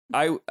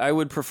I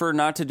would prefer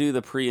not to do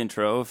the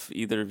pre-intro if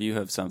either of you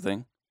have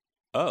something.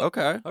 Oh,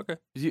 Okay.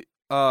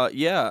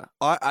 Yeah,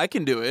 I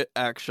can do it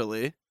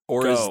actually.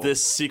 Or Go is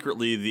this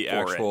secretly the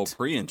for actual it.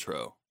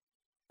 pre-intro?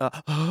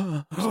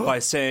 By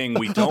saying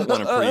we don't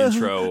want a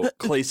pre-intro,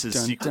 Clace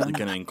is secretly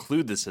going to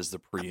include this as the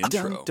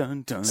pre-intro.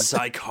 Dun, dun.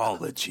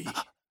 Psychology.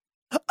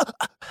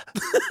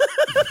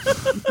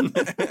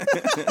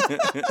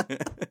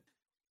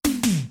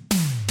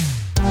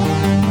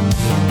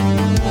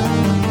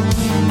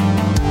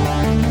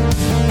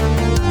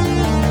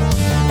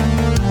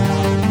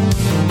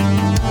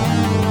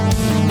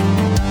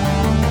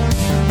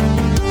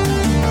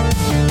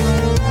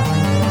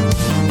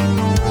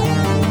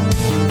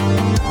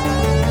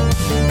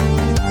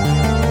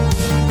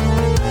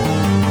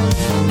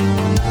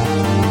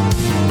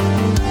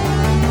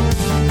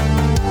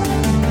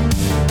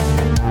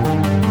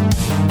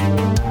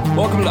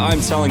 Welcome to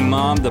I'm Selling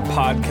Mom, the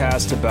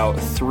podcast about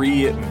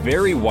three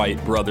very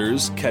white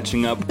brothers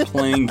catching up,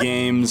 playing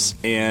games,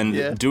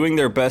 and doing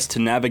their best to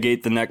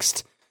navigate the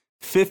next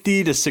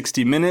 50 to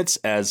 60 minutes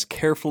as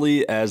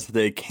carefully as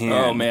they can.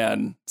 Oh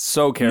man,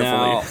 so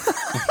carefully.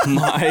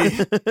 Now,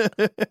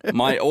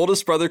 my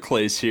oldest brother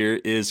Clace here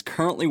is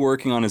currently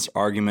working on his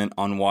argument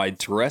on why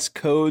dress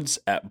codes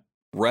at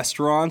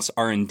restaurants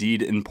are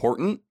indeed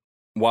important,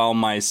 while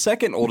my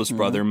second oldest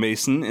brother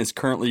Mason is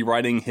currently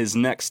writing his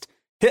next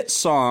hit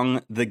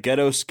song, The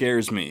Ghetto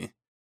Scares Me.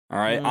 All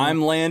right,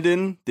 I'm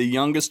Landon, the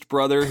youngest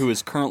brother who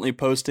is currently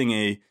posting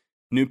a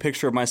new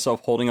picture of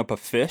myself holding up a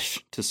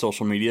fish to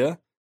social media.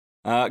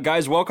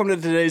 Guys, welcome to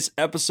today's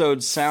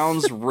episode.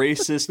 Sounds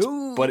racist,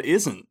 but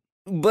isn't.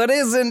 But it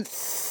isn't.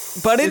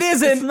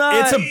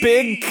 It's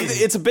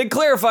a big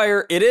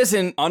clarifier. It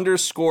isn't.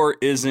 Underscore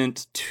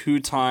isn't 2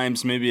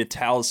 times, maybe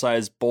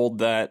italicized, bold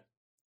that,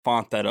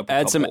 font that up.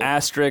 Add some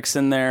asterisks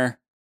in there.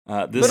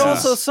 But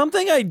also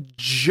something I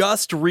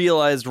just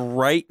realized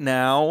right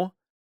now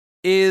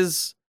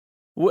is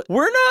we're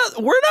not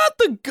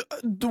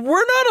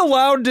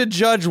allowed to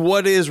judge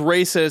what is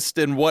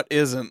racist and what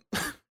isn't,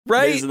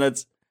 right?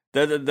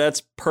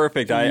 That's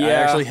perfect. I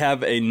actually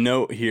have a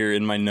note here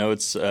in my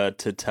notes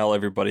to tell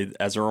everybody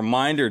as a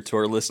reminder to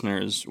our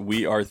listeners.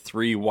 We are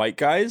 3 white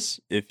guys.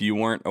 If you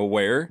weren't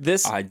aware,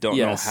 I don't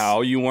know how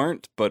you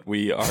weren't, but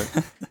we are.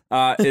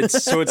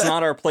 It's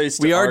not our place.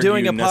 To we are argue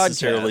doing a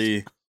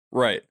necessarily. podcast.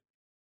 Right.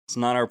 It's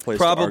not our place.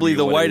 Probably to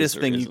the argue whitest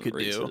what thing is you could do.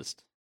 racist.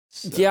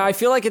 So. Yeah, I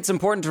feel like it's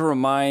important to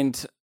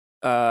remind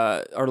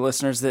our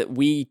listeners that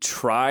we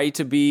try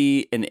to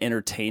be an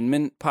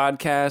entertainment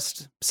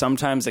podcast,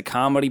 sometimes a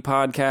comedy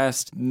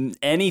podcast.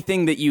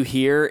 Anything that you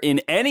hear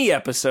in any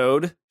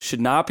episode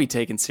should not be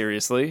taken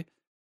seriously.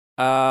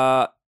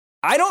 I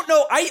don't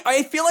know.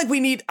 I feel like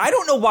I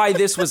don't know why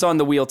this was on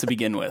the wheel to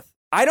begin with.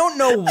 I don't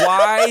know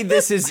why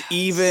this is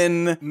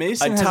even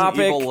Mason a topic.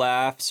 Has an evil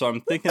laugh, so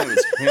I'm thinking it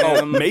was him.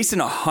 Oh, Mason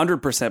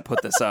 100%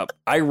 put this up.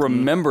 I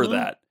remember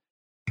that.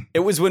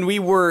 It was when we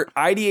were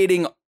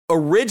ideating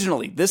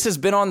originally. This has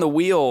been on the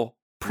wheel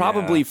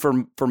probably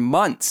for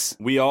months.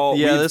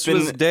 This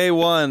was day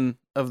one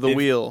of the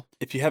wheel.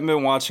 If you haven't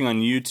been watching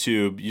on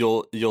YouTube,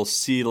 you'll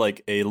see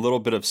like a little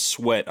bit of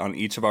sweat on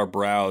each of our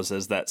brows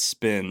as that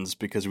spins,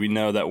 because we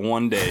know that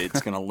one day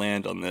it's going to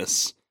land on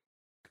this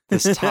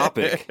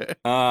topic.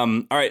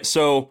 All right,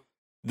 so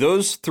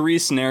those 3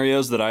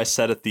 scenarios that I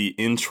said at the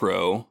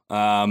intro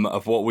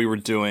of what we were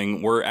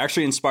doing were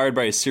actually inspired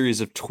by a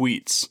series of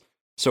tweets.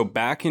 So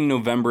back in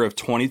November of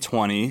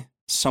 2020,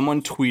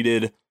 someone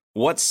tweeted,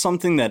 "What's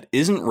something that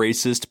isn't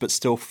racist but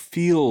still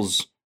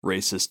feels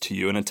racist to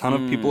you?" And a ton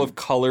of people of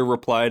color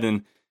replied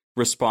and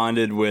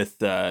responded with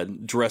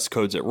dress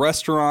codes at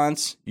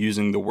restaurants,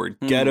 using the word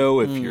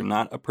ghetto if you're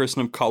not a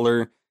person of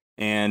color,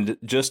 and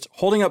just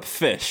holding up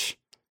fish.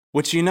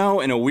 Which, in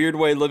a weird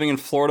way, living in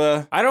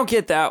Florida, I don't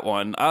get that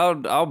one.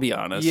 I'll be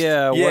honest.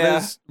 Yeah.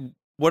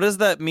 What does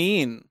that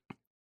mean?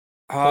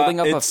 Holding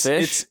up a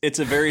fish? It's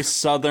a very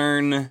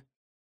southern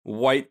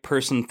white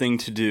person thing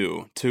to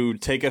do, to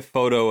take a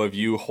photo of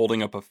you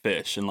holding up a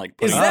fish and like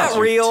putting Is that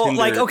real? Tinder.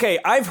 Like, okay,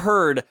 I've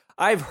heard.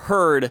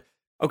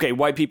 Okay,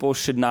 white people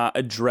should not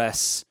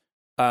address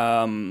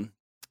certain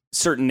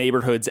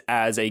neighborhoods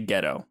as a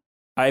ghetto.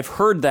 I've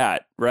heard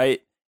that, right?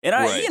 And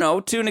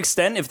to an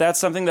extent, if that's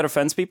something that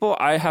offends people,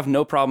 I have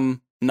no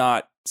problem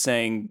not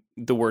saying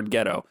the word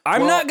ghetto.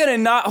 I'm not going to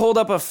not hold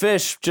up a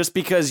fish just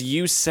because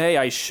you say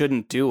I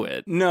shouldn't do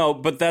it. No,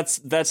 but that's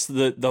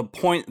the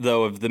point,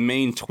 though, of the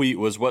main tweet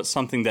was what's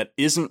something that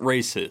isn't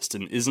racist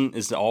and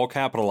is all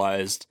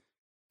capitalized,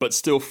 but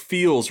still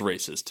feels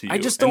racist to you. I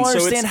just don't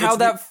understand how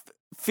that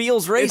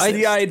feels racist. It's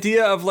the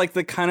idea of like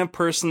the kind of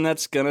person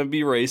that's going to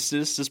be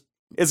racist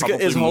is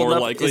more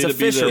likely to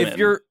be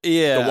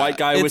the white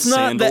guy with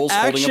sandals. The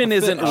action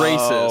isn't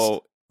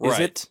racist. Is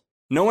it?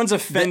 No one's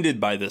offended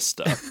by this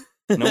stuff.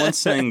 No one's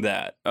saying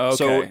that. Okay.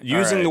 So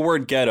using the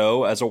word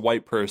ghetto as a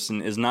white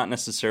person is not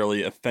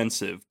necessarily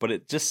offensive, but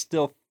it just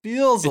still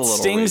feels a little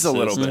stings racist. a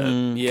little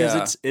bit.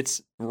 Because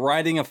it's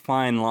riding a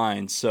fine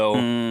line. So,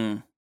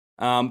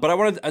 but I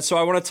want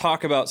to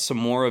talk about some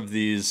more of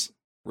these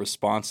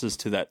responses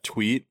to that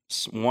tweet.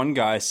 One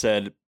guy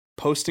said,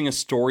 posting a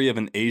story of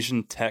an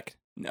Asian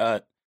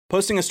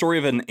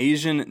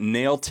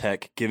nail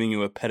tech giving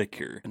you a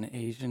pedicure. An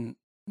Asian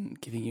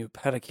giving you a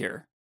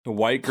pedicure. The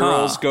white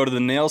girls go to the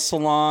nail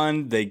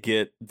salon, they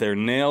get their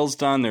nails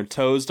done, their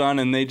toes done,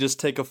 and they just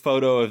take a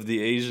photo of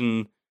the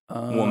Asian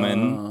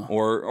woman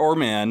or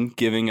man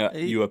giving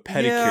you a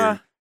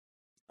pedicure.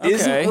 Yeah.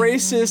 Isn't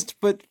racist,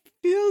 but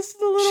feels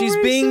a little She's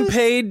racist. being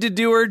paid to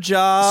do her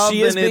job.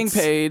 She is and being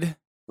it's- paid.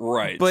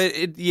 Right. But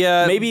it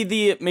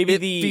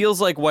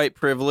feels like white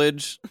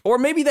privilege. Or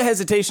maybe the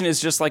hesitation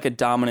is just like a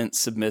dominant,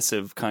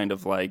 submissive kind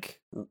of like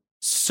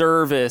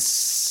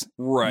service.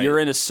 right. You're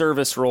in a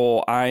service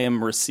role. I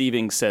am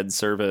receiving said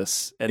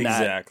service, and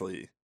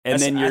exactly.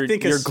 and then I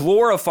think you're it's-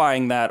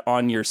 glorifying that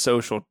on your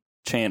social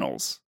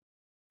channels.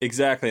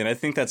 Exactly, and I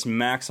think that's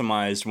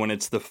maximized when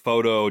it's the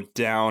photo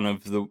down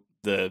of the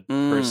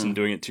person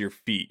doing it to your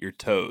feet, your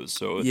toes.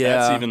 So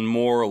that's even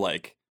more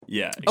like,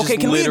 yeah. Okay, Just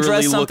can we address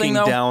literally something, looking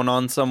though? down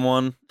on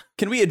someone?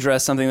 Can we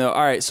address something though?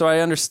 All right, so I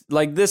understand.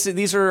 Like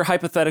these are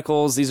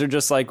hypotheticals. These are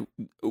just like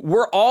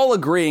we're all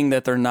agreeing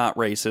that they're not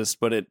racist,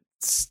 but it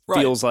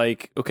feels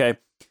like okay.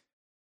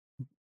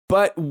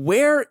 But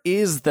where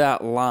is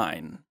that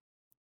line?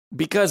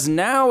 Because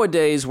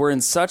nowadays we're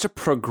in such a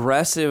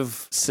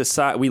progressive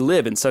society. We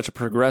live in such a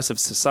progressive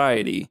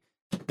society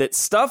that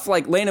stuff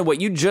like, Lena,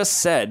 what you just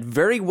said,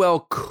 very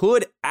well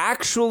could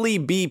actually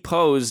be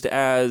posed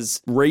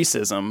as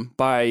racism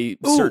by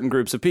certain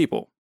groups of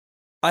people.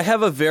 I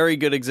have a very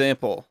good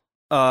example.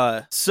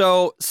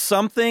 So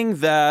something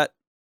that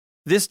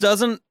this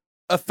doesn't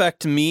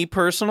affect me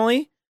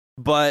personally,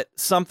 but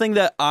something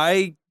that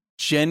I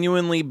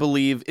genuinely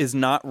believe is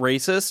not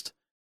racist,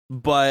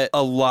 but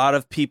a lot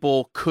of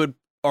people could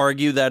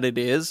argue that it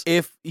is.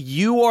 If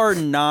you are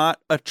not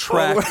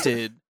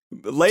attracted,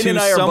 Lane to and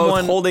I are someone-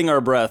 both holding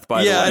our breath,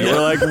 by Yeah, the way. I know.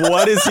 We're like,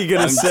 what is he going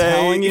to I'm say?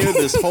 telling you,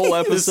 this whole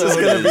episode This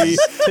is gonna be-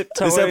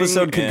 tiptoeing This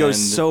episode could go and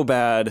so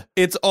bad.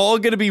 it's all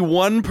going to be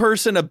one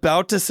person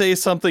about to say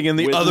something and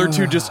the With- other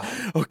two just,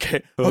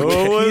 okay.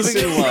 Peace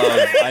and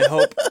love. I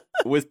hope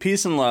with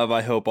peace and love,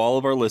 I hope all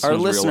of our listeners,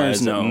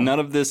 realize know. that none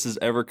of this is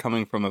ever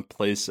coming from a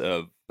place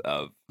of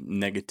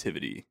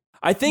negativity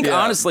I think, Yeah.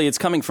 honestly, it's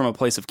coming from a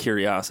place of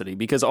curiosity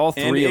because all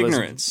and three of us...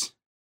 ignorance.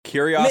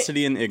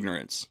 Curiosity and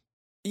ignorance.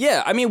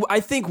 Yeah, I mean,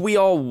 I think we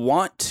all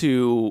want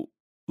to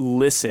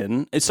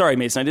listen. Sorry,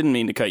 Mason, I didn't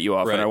mean to cut you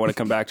off, Right. and I want to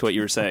come back to what you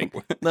were saying.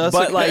 That's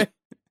but okay.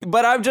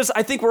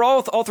 I think we're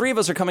all three of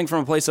us are coming from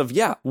a place of,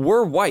 yeah,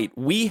 we're white.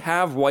 We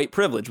have white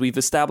privilege. We've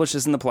established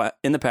this in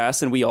the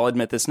past, and we all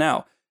admit this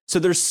now. So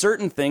there's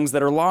certain things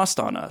that are lost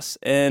on us,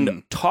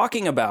 and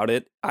talking about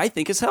it, I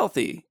think, is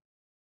healthy.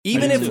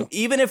 Even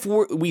if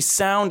we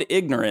sound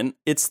ignorant,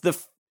 it's the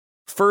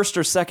first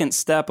or second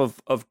step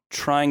of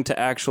trying to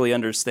actually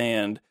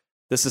understand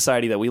the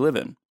society that we live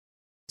in.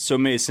 So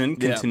Mason,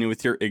 Yeah. continue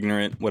with your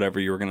ignorant whatever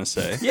you were going to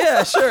say.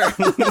 Yeah, sure.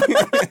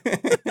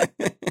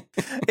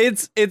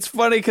 It's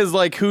funny because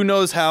like who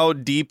knows how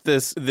deep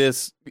this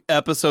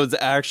episode's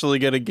actually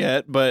gonna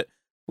get, but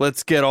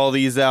let's get all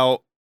these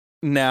out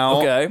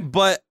now. Okay.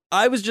 But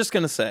I was just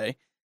gonna say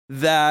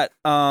that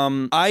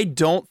I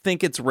don't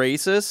think it's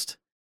racist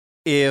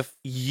if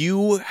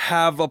you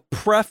have a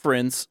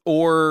preference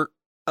or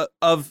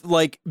of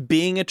like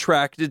being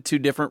attracted to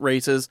different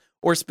races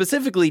or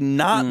specifically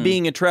not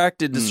being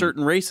attracted to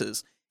certain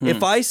races.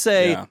 If I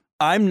say Yeah.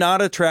 I'm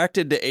not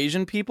attracted to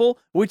Asian people,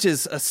 which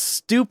is a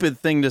stupid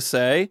thing to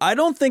say, I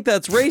don't think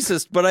that's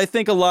racist, but I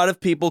think a lot of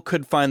people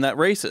could find that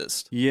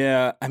racist.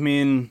 Yeah, I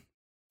mean,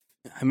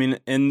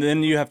 and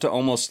then you have to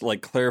almost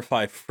like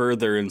clarify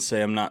further and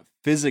say I'm not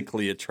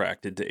physically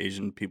attracted to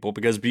Asian people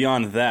because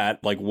beyond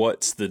that, like,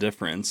 what's the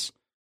difference?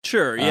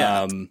 Sure,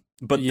 yeah.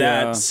 But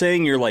Yeah. that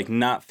saying you're like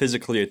not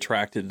physically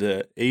attracted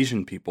to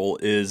Asian people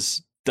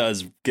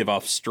does give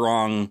off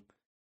strong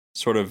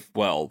sort of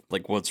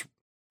like what's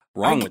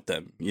wrong with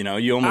them? You know,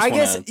 you almost I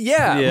want guess, to.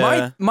 yeah.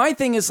 Yeah. My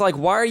thing is like,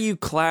 why are you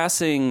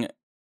classifying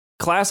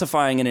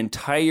an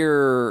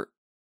entire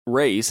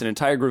race, an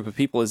entire group of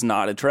people as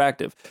not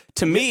attractive?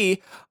 To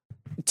me,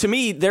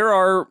 there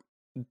are.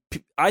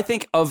 I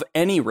think of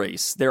any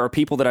race, there are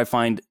people that I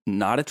find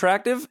not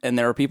attractive, and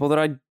there are people that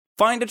I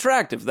find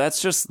attractive.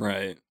 That's just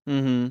Right.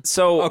 Mm-hmm.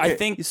 so. Okay. I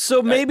think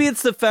So maybe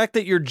it's the fact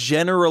that you're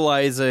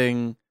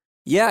generalizing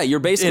yeah, you're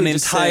basically an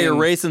just entire saying,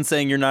 race and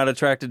saying you're not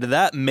attracted to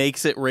that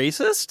makes it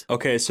racist?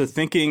 Okay, so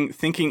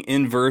thinking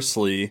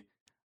inversely,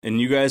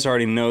 and you guys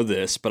already know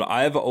this, but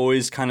I've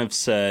always kind of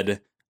said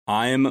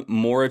I'm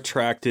more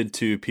attracted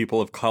to people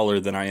of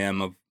color than I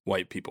am of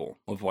white people,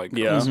 of white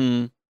girls. Yeah.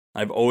 Mm-hmm.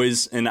 I've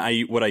always, and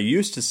what I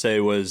used to say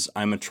was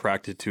I'm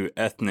attracted to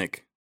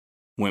ethnic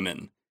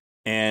women.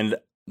 And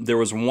there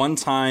was one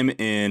time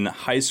in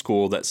high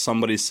school that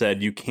somebody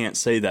said, you can't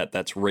say that,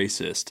 that's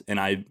racist. And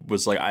I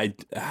was like,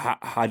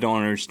 I don't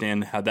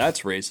understand how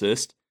that's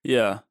racist.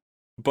 Yeah.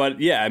 But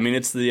yeah, I mean,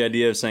 it's the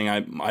idea of saying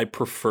I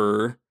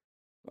prefer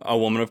a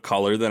woman of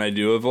color than I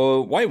do of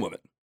a white woman.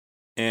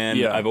 And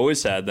Yeah. I've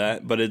always had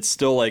that, but it's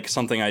still like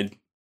something I've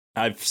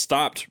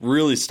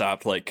really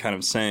stopped like kind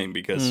of saying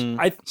because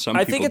Mm. some I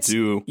people think it's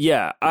do.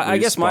 yeah. I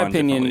guess my respond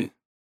opinion. differently.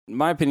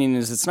 my opinion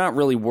is it's not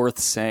really worth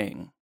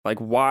saying. Like,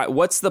 why?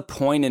 What's the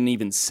point in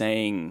even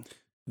saying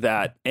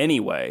that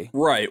anyway?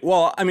 Right.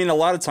 Well, I mean, a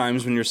lot of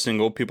times when you're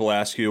single, people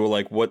ask you,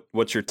 like,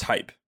 what's your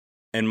type?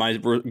 And my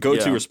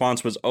go-to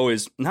response was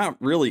always not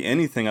really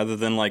anything other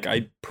than, like,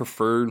 I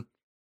prefer,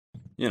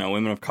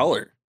 women of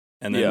color.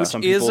 And then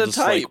some people just,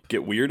 like,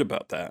 get weird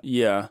about that.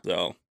 Yeah.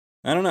 So,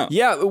 I don't know.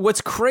 Yeah,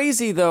 what's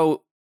crazy,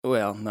 though,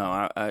 well,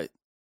 no,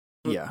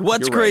 yeah.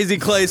 What's crazy,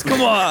 right. Clays?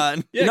 Come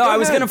on. Yeah, no, I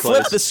was going to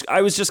flip this.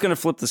 I was just going to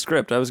flip the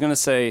script. I was going to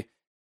say,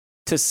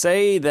 to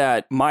say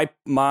that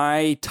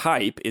my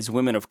type is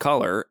women of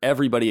color,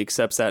 everybody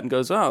accepts that and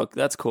goes, oh,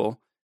 that's cool.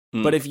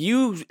 But if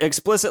you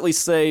explicitly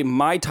say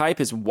my type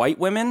is white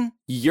women,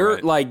 you're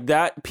like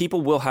that.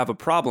 People will have a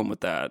problem with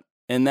that,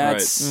 and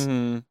that's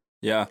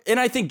yeah. And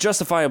I think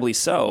justifiably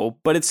so.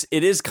 But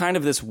it is kind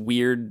of this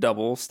weird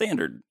double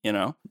standard,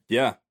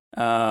 Yeah.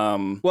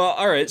 Well,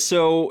 all right.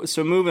 So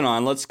moving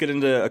on. Let's get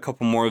into a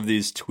couple more of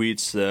these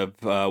tweets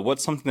of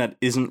what's something that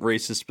isn't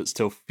racist but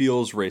still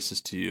feels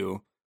racist to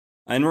you.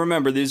 And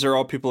remember, these are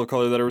all people of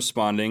color that are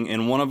responding,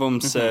 and one of them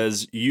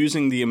says,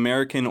 using the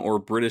American or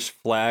British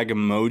flag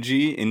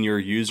emoji in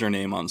your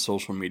username on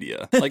social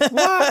media. Like,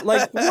 what?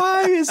 Like,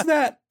 why is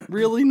that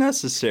really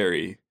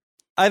necessary?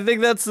 I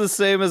think that's the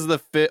same as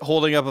the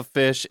holding up a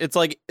fish. It's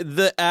like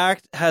the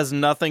act has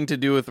nothing to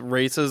do with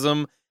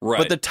racism, right?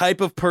 But the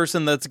type of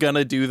person that's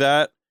gonna do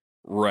that,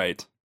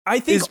 right? I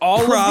think is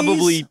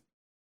probably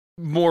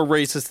more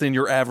racist than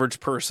your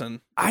average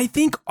person. I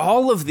think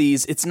all of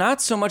these, it's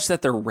not so much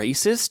that they're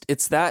racist,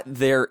 it's that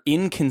they're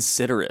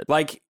inconsiderate.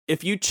 Like,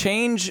 if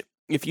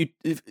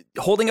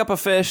holding up a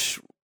fish,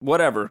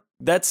 whatever,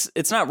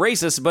 it's not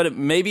racist, but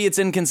maybe it's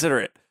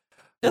inconsiderate.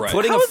 Right.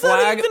 Putting a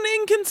flag, is that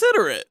even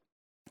inconsiderate?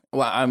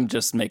 Well, I'm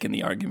just making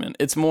the argument.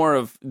 It's more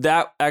of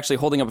that. Actually,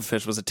 holding up a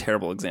fish was a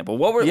terrible example.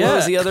 What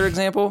was the other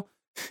example?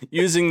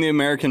 Using the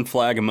American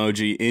flag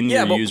emoji in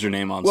your username on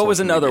social media. What was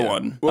another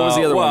one? What was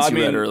the other one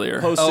you read earlier?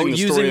 Posting the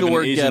story of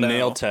an Asian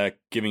nail tech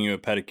giving you a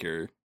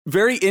pedicure.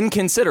 Very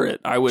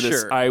inconsiderate, I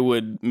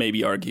would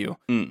maybe argue.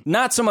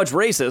 Not so much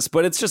racist,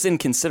 but it's just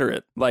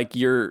inconsiderate. Like,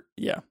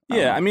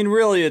 I mean,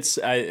 really,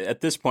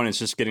 at this point, it's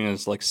just getting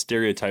us, like,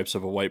 stereotypes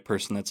of a white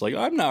person that's like,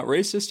 I'm not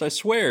racist, I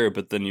swear.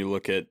 But then you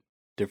look at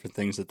different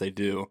things that they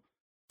do.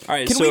 All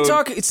right, Can we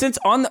talk, since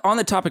on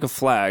the topic of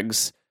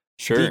flags,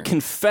 sure. The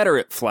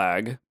Confederate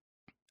flag...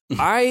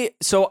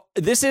 So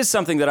this is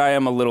something that I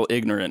am a little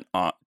ignorant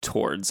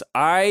towards.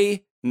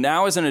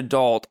 Now as an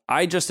adult,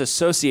 I just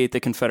associate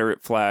the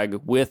Confederate flag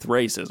with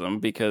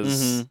racism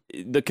because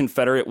the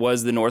Confederate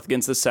was the North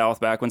against the South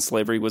back when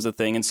slavery was a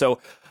thing. And so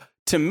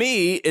to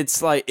me,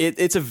 it's like,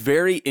 it's a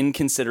very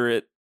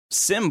inconsiderate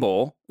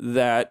symbol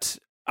that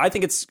I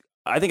think it's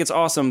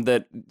awesome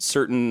that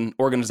certain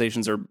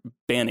organizations are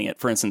banning it.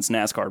 For instance,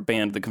 NASCAR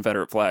banned the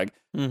Confederate flag.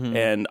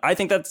 And I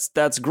think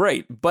that's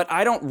great. But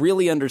I don't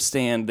really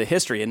understand the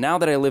history. And now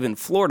that I live in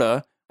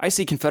Florida, I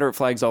see Confederate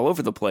flags all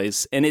over the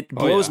place. And it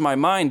blows my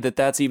mind that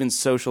that's even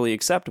socially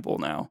acceptable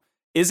now.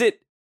 Is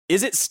it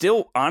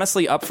still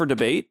honestly up for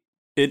debate?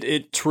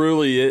 It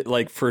truly,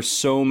 like, for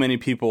so many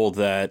people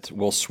that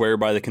will swear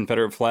by the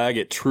Confederate flag,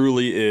 it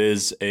truly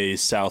is a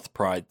South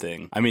pride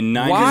thing. I mean,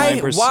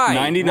 99%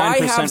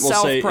 will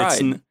say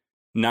it's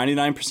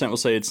 99% will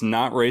say it's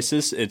not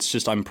racist. It's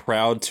just, I'm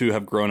proud to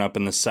have grown up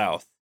in the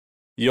South.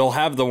 You'll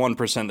have the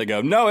 1% that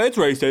go, no, it's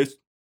racist.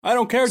 I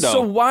don't care, though.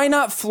 So why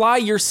not fly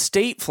your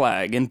state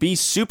flag and be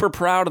super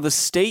proud of the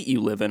state you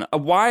live in? I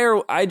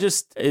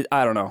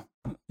don't know.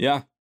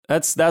 Yeah,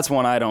 that's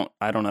one I don't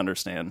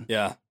understand.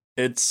 Yeah.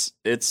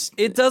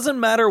 It doesn't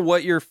matter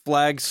what your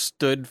flag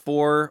stood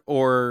for,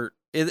 or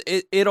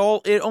it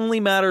only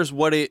matters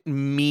what it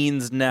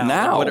means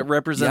now. What it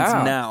represents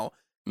now.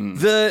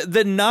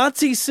 The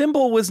Nazi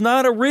symbol was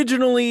not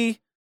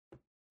originally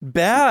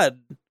bad.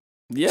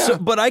 Yeah.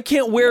 But I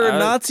can't wear a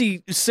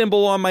Nazi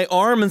symbol on my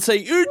arm and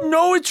say,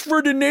 no, it's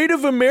for the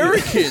Native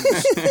Americans.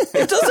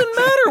 It doesn't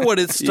matter what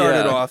it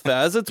started off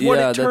as. It's what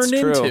it turned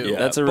into. Yeah,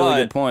 that's a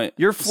really good point.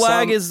 Your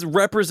flag is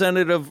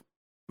representative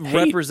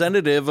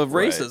of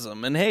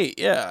racism and hate,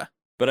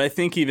 But I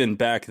think even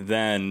back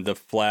then, the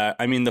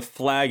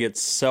flag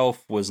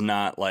itself was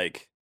not,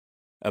 like,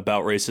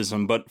 about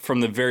racism, but from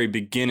the very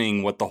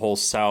beginning, what the whole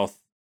South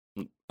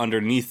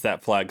underneath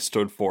that flag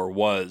stood for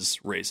was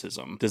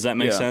racism. Does that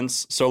make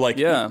sense? So, like,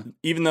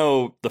 even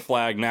though the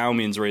flag now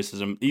means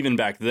racism, even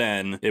back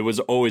then, it was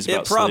always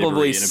about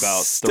slavery and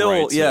about the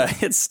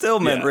rights. It still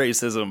meant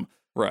racism.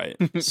 Right.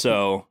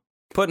 So...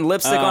 Putting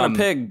lipstick on a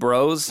pig,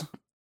 bros.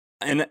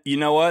 And you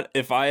know what?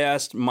 If I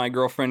asked my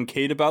girlfriend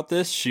Kate about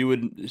this, she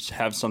would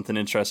have something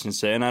interesting to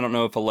say. And I don't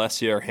know if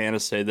Alessia or Hannah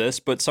say this,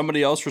 but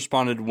somebody else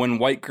responded, when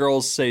white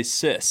girls say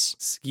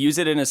sis. Use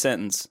it in a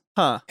sentence.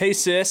 Huh. Hey,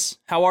 sis,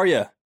 how are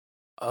you?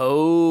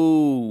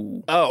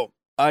 Oh,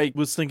 I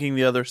was thinking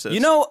the other sis.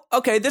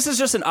 Okay, this is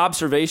just an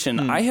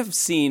observation. I have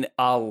seen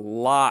a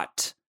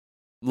lot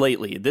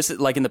lately. This is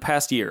like in the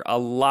past year, a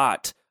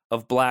lot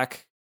of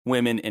black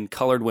women and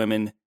colored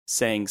women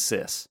saying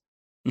sis.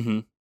 Mm-hmm.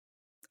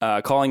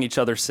 Calling each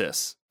other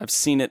sis. I've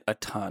seen it a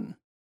ton.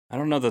 I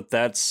don't know that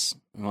that's,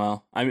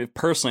 well, I mean,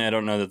 personally, I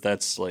don't know that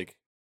that's like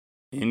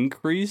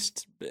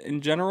increased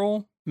in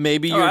general.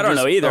 Maybe you're I don't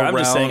know either. I'm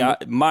just saying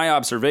around my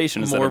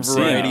observation is that more I'm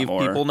seeing variety it of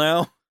more. people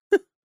now.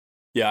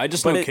 Yeah, I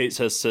just But know it- Kate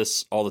says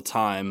sis all the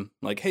time.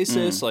 Like, hey,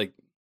 sis, like,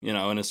 you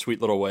know, in a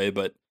sweet little way.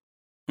 But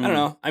I don't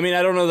know. I mean,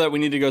 I don't know that we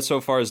need to go so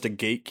far as to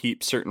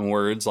gatekeep certain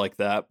words like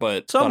that,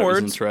 but Some thought it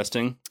words. was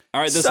interesting.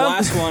 All right, this Some-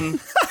 last one.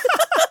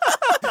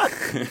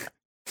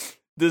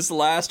 This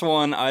last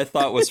one I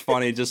thought was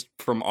funny just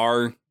from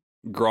our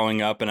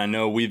growing up, and I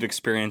know we've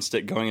experienced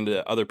it going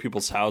into other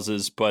people's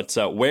houses, but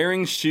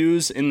wearing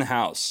shoes in the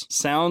house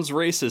sounds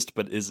racist,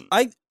 but isn't.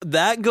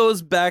 That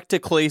goes back to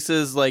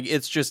Clace's, like,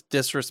 it's just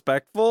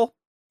disrespectful.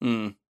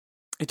 Mm.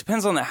 It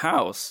depends on the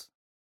house.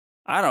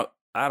 I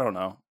don't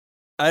know.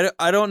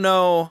 I don't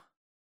know.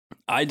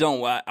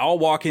 I'll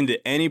walk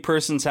into any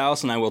person's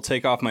house and I will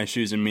take off my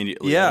shoes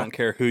immediately. Yeah. I don't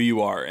care who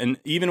you are. And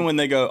even when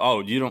they go,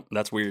 oh, you don't,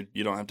 that's weird.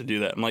 You don't have to do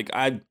that. I'm like,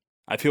 I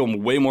feel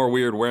way more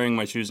weird wearing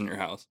my shoes in your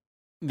house.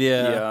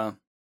 Yeah.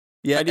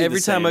 I do the Every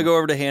time I same. go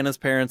over to Hannah's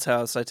parents'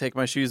 house, I take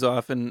my shoes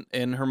off, and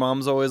her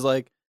mom's always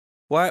like,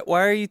 why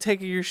are you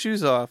taking your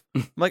shoes off?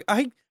 I'm like,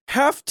 I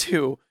have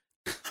to.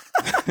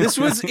 This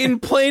was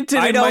implanted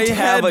I in my don't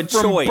have head a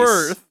from choice.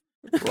 birth.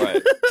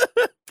 Right.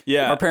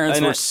 Yeah. Our parents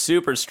and were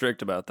super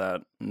strict about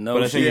that. No,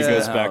 but I think shoes it in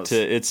goes the back house.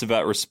 to it's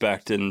about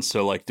respect. And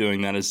so, like,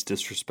 doing that is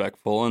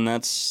disrespectful. And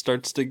that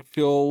starts to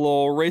feel a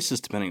little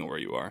racist depending on where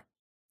you are.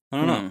 I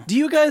don't know. Do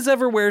you guys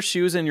ever wear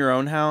shoes in your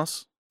own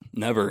house?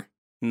 Never.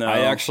 No, I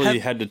actually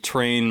had to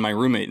train my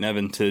roommate,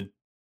 Nevin, to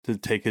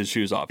take his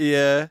shoes off.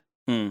 Yeah.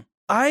 Hmm.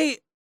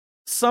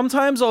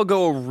 Sometimes I'll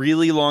go a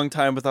really long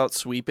time without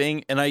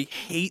sweeping, and I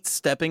hate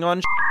stepping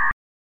on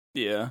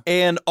yeah.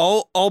 and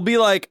I'll be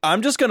like,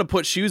 I'm just gonna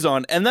put shoes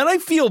on, and then I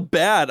feel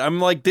bad. I'm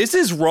like, this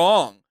is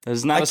wrong.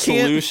 That's not I a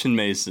can't- solution,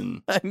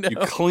 Mason. I know. You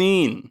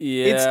clean.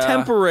 Yeah, It's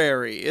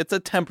temporary. It's a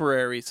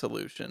temporary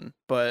solution,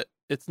 but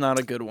it's not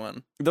a good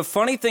one. The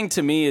funny thing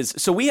to me is,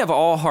 so we have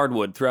all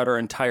hardwood throughout our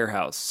entire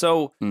house.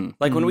 So, Mm.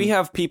 like when we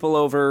have people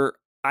over,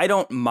 I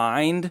don't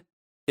mind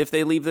if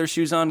they leave their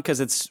shoes on because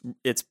it's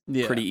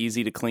Yeah. pretty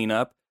easy to clean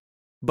up.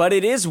 But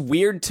it is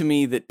weird to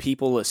me that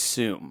people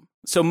assume.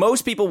 So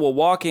most people will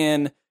walk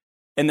in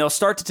and they'll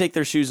start to take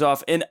their shoes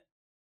off, and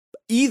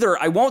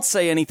either I won't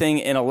say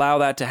anything and allow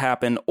that to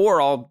happen, or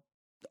I'll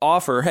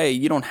offer, hey,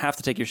 you don't have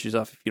to take your shoes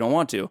off if you don't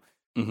want to.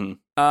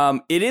 Mm-hmm.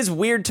 It is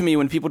weird to me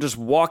when people just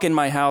walk in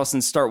my house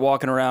and start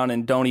walking around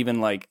and don't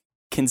even like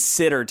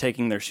consider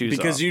taking their shoes off.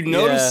 Because you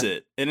notice Yeah.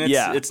 it, and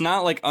it's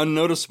not like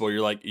unnoticeable.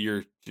 You're like,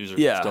 your shoes are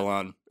Yeah. still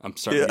on. I'm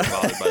starting to get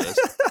bothered by this.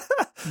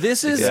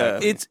 This is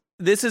Exactly.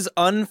 this is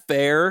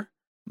unfair,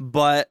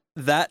 but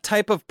that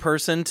type of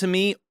person to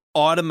me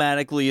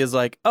automatically is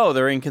like, oh,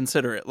 they're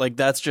inconsiderate. Like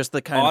that's just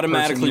the kind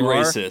Automatically of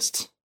person you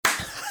racist.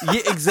 are.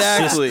 Yeah,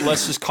 exactly.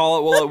 Let's just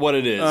call it what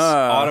it is.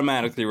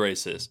 Automatically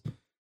racist.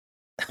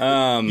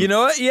 You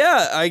know what?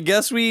 Yeah, I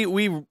guess we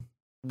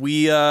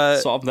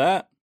solve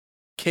that.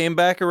 came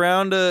back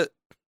around to.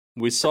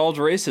 We solved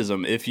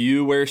racism. If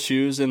you wear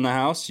shoes in the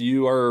house,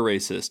 you are a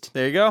racist.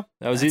 There you go.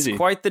 That was That's easy.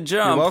 quite the You're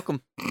jump.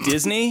 welcome.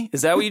 Disney?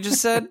 Is that what you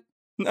just said?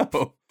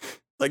 No.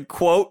 Like,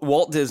 quote,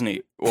 Walt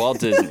Disney. Walt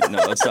Disney.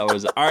 No, that's not what it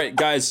was. All right,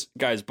 guys,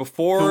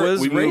 before Who was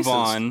we move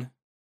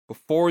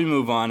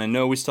racist? on, I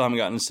know we still haven't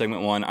gotten to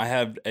segment 1. I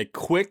have a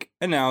quick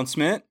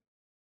announcement.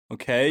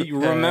 Okay, you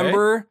Okay.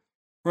 remember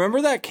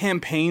that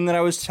campaign that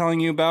I was telling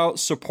you about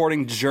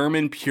supporting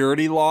German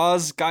purity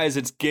laws? Guys,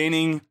 it's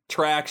gaining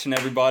traction,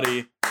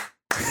 everybody.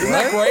 Isn't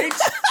that great?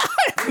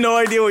 I have no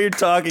idea what you're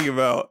talking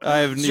about. I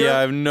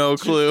have no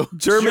clue.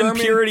 German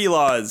purity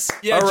laws.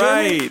 Yeah, All German-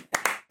 right.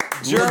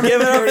 German Give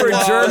it up purity for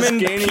laws German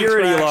gaining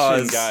purity traction,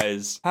 laws.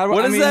 guys.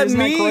 What does that isn't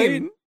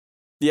great? mean?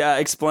 Yeah,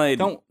 explain.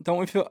 Don't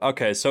we feel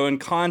okay? So in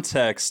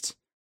context,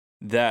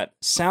 that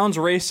sounds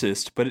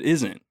racist, but it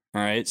isn't.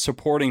 All right,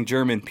 supporting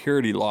German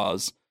purity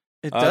laws.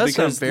 It does sound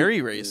because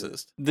very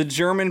racist. The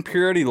German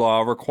purity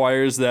law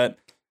requires that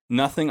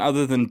nothing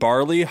other than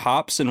barley,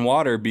 hops, and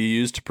water be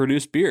used to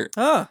produce beer.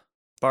 Ah,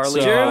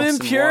 Barley, So- German hops,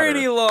 and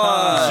purity water.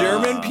 laws.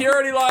 German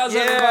purity laws,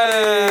 Yeah.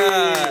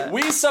 everybody.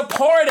 We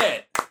support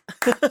it.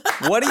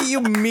 What do you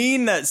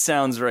mean that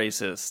sounds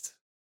racist?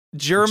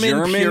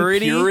 German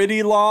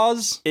purity.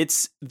 laws.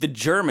 It's the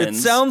Germans.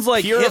 It sounds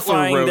like Hitler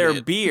purifying wrote their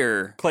it.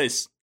 beer.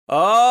 Place.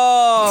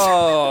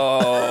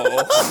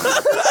 Oh.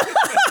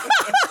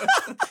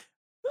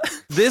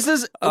 This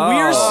is Oh, we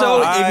are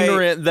so I-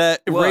 ignorant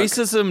that Look.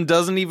 racism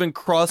doesn't even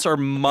cross our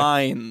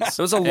minds.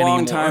 It was a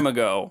long time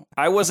ago.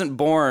 I wasn't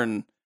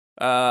born.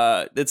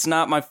 It's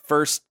not my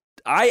first.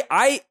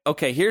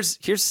 Okay. Here's.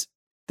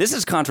 This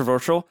is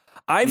controversial.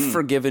 I've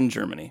forgiven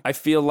Germany. I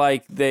feel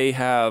like they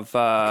have.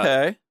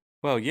 Okay.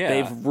 Well, yeah.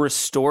 They've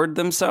restored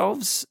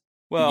themselves.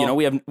 well, You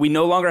know, we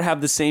no longer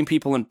have the same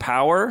people in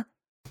power.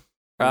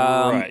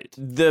 Right.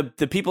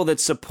 The people that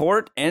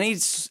support any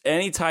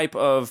type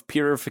of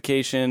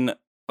purification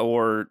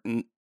or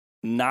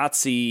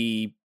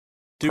Nazi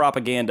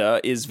propaganda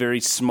is very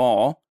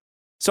small.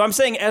 So I'm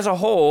saying, as a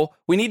whole,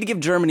 we need to give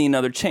Germany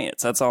another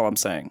chance. That's all I'm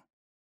saying.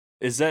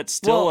 Is that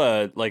still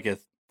a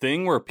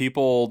thing where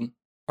people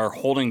are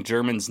holding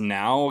Germans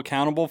now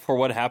accountable for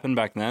what happened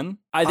back then?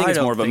 I think it's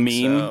don't more of a think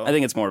meme. so. I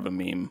think it's more of a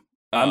meme.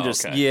 Oh, I'm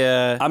just okay.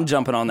 Yeah. I'm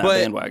jumping on that But-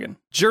 bandwagon.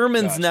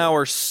 Germans Gotcha. now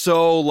are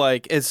so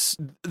like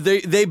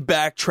they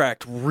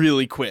backtracked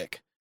really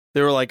quick.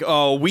 They were like,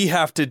 "Oh, we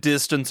have to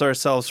distance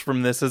ourselves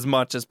from this as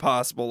much as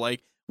possible.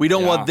 Like, we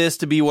don't Yeah. want this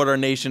to be what our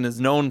nation is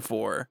known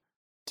for."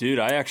 Dude,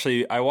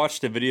 I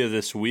watched a video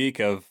this week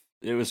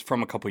it was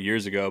from a couple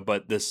years ago,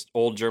 but this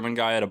old German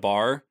guy at a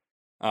bar,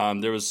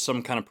 there was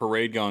some kind of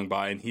parade going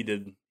by, and he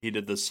did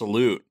the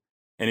salute,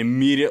 and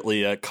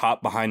immediately a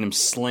cop behind him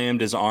slammed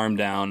his arm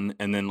down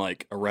and then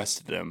like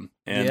arrested him,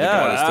 and the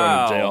guy was thrown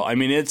Wow. in jail. I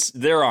mean,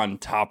 they're on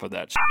top of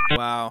that shit.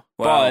 Wow.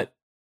 But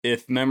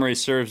if memory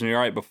serves me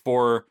right,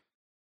 before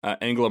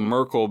Angela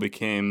Merkel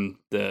became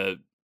the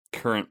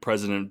current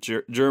president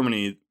of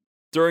Germany,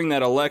 during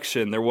that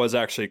election, there was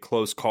actually a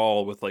close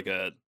call with like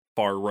a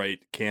far-right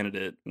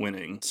candidate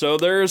winning. So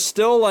there's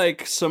still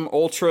like some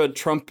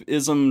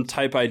ultra-Trumpism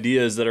type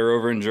ideas that are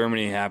over in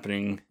Germany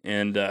happening.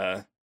 And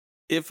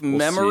If We'll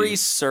memory see.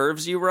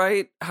 serves you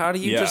right, how do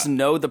you Yeah. just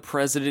know the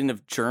president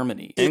of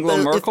Germany? Angela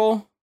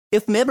Merkel,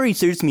 If memory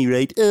serves me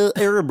right,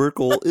 Angela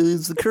Merkel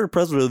is the current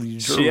president of the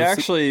she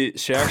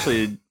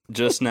actually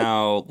just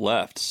now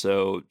left.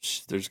 So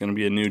there's going to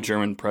be a new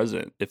German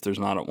president if there's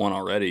not one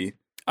already.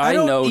 I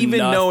don't know even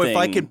know if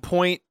I nothing. could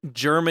point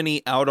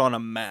Germany out on a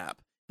map.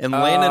 And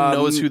Landon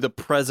knows Um, who the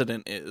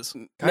president is.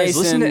 Guys,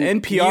 listen to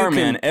Mason, NPR, you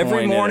man. can Every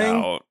point it morning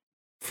out.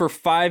 for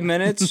 5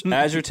 minutes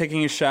as you're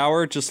taking a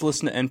shower, just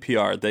listen to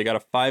NPR. They got a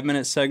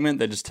 5-minute segment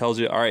that just tells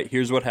you, all right,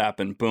 here's what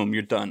happened. Boom,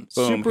 you're done.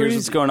 Boom. Super Here's easy.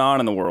 what's going on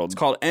in the world. It's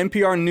called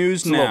NPR News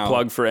It's a little Now.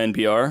 plug for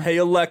NPR. Hey,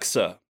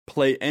 Alexa,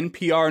 play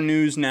NPR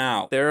News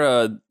Now. They're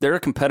a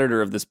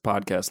competitor of this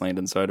podcast,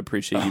 Landon. So I'd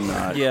appreciate you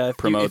not Yeah, if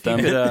promote you, them.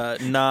 if you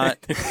could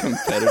not.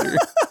 Competitor.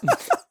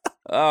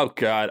 Oh,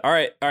 God. All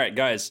right,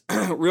 guys.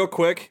 Real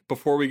quick,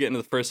 before we get into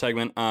the first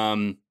segment,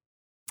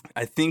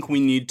 I think we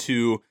need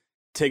to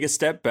take a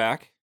step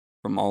back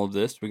from all of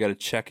this. We got to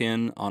check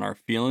in on our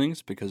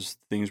feelings because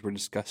things we're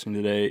discussing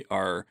today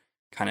are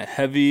kind of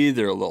heavy.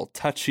 They're a little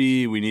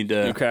touchy. We need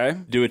to Okay.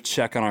 do a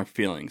check on our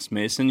feelings.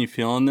 Mason, you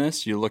feeling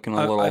this? You're looking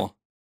a little...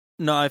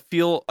 No, I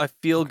feel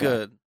Okay.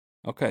 good.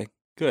 Okay,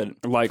 good.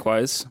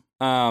 Likewise.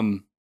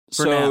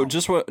 For So now.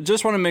 just want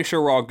to make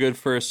sure we're all good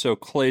first. So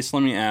Clace,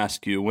 let me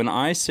ask you: when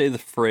I say the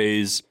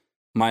phrase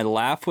 "my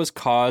laugh was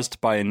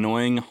caused by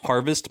annoying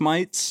harvest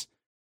mites,"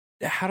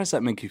 how does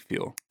that make you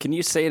feel? Can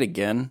you say it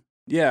again?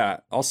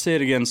 Yeah, I'll say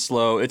it again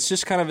slow. It's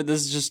just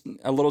this is just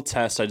a little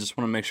test. I just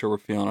want to make sure we're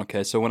feeling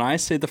okay. So when I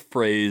say the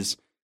phrase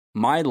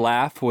 "my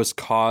laugh was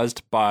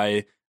caused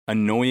by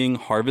annoying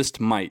harvest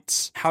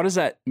mites," how does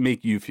that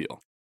make you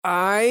feel?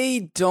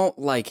 I don't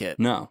like it.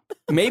 No.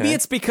 Maybe Okay.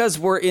 it's because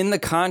we're in the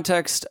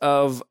context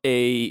of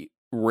a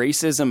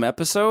racism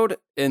episode,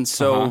 and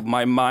so Uh-huh.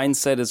 my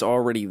mindset is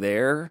already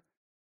there.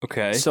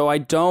 Okay. So I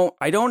don't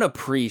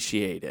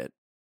appreciate it.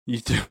 You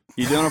don't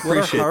What are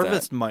appreciate that.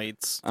 harvest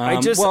mites?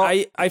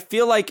 I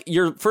feel like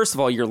first of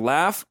all, your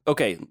laugh.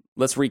 Okay,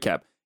 let's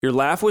recap. Your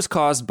laugh was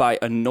caused by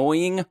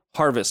annoying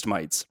harvest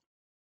mites.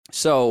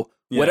 So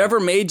Yeah. whatever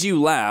made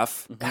you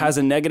laugh Mhm. has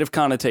a negative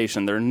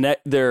connotation.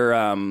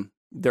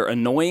 They're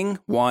annoying,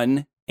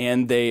 one,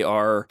 and they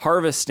are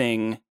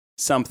harvesting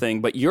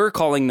something, but you're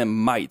calling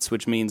them mites,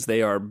 which means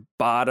they are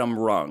bottom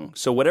rung.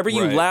 So whatever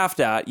you Right.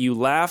 you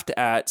laughed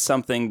at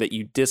something that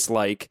you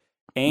dislike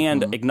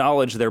and Mhm.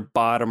 acknowledge their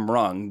bottom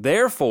rung.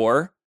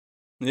 Therefore,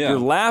 Yeah. you're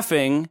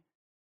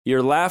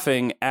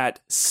laughing at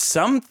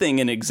something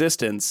in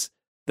existence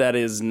that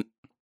is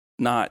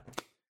not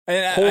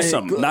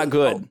wholesome, not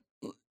good.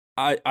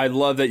 I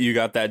love that you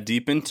got that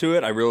deep into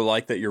it. I really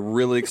like that you're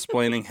really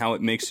explaining how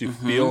it makes you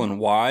Mhm. feel and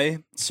why.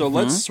 So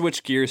let's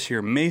switch gears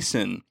here.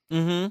 Mason,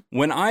 Mm-hmm.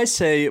 when I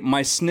say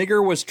my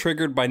snigger was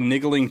triggered by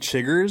niggling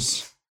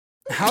chiggers,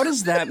 how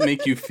does that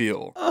make you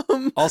feel?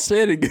 I'll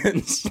say it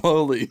again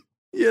slowly.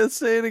 Yeah,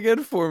 say it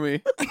again for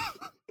me.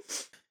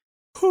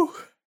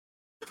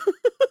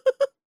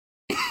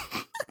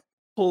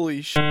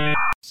 Holy shit.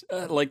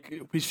 Like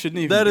we shouldn't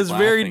even. That be is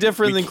very laughing.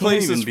 different We than can't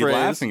Clace's even be phrase.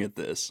 laughing at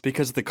this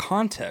because the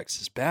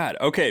context is bad.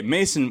 Okay,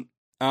 Mason.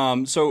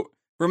 So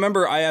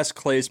remember, I asked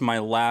Clace, my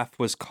laugh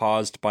was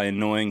caused by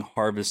annoying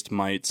harvest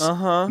mites.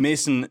 Uh-huh.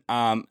 Mason,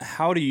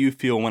 how do you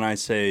feel when I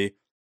say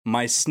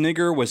my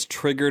snigger was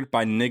triggered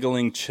by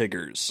niggling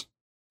chiggers?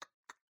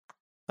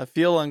 I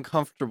feel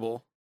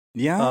uncomfortable.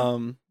 Yeah.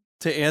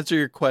 To answer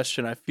your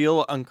question, I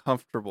feel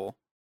uncomfortable.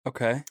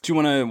 Okay. Do you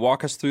want to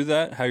walk us through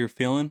that? How you're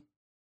feeling,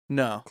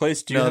 No.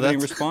 Clace? Do you No, have any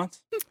that's-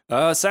 response?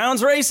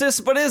 Sounds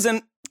racist, but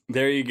isn't.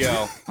 There you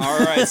go. All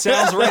right.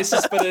 Sounds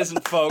racist, but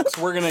isn't, folks.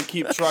 We're gonna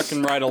keep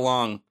trucking right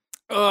along.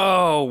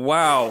 Oh,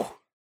 wow.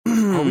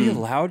 Are we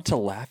allowed to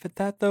laugh at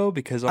that though?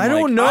 Because I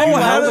don't know you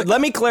how know to- Let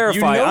me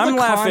clarify. You know I'm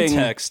the laughing.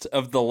 context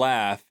of the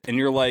laugh, and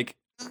you're like,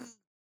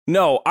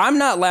 No, I'm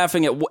not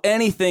laughing at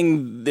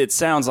anything that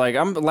sounds like.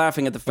 I'm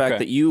laughing at the fact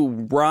Okay. that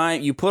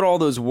you put all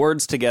those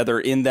words together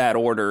in that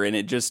order, and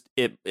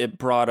it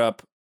brought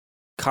up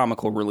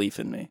comical relief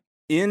in me.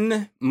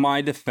 in my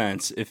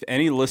defense, if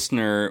any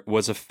listener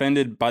was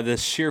offended by the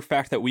sheer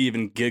fact that we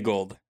even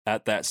giggled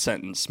at that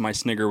sentence, my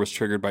snigger was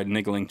triggered by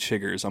niggling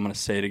chiggers. I'm going to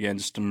say it again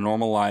just to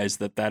normalize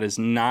that is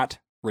not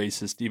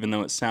racist, even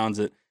though it sounds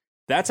it.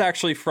 That's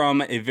actually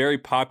from a very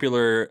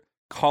popular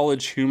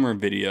college humor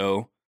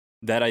video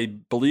that I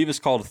believe is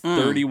called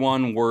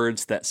 31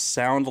 Words That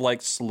Sound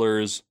Like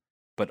Slurs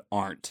But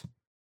Aren't.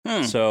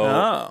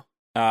 So,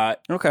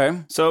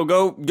 okay. So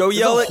go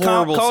yell at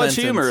college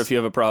humor if you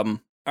have a problem.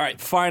 All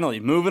right, finally,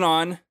 moving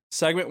on.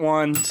 Segment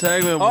 1.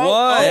 Segment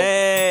 1.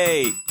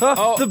 Hey.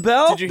 The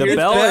bell. Did you The hear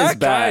bell that? is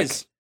back.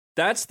 Guys,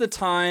 that's the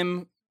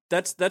time.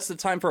 That's the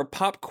time for a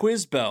pop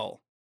quiz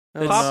bell.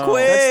 Pop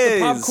quiz. That's the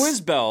pop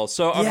quiz bell.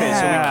 So okay, so we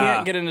Yeah.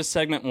 can't get into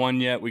segment 1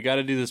 yet. We got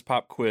to do this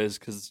pop quiz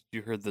because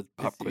you heard the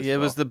pop quiz. It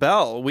was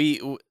bell.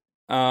 the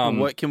bell.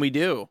 What can we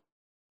do?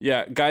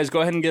 Yeah, guys,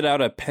 go ahead and get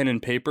out a pen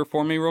and paper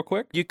for me real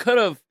quick. You could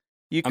have.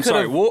 I'm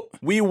sorry.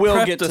 We will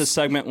prepped get to us-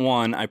 segment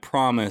 1, I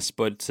promise.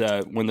 But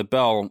when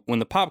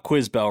the pop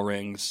quiz bell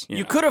rings,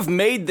 You could have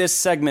made this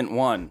segment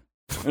 1.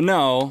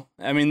 No,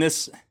 I mean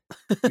this.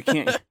 We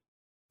can't.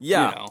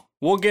 Yeah. You know,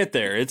 we'll get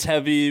there. It's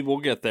heavy. We'll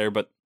get there,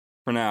 but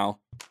for now.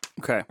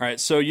 Okay. All right.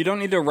 So you don't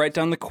need to write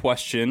down the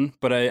question,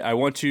 but I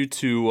want you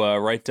to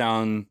write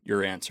down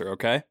your answer.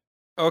 Okay.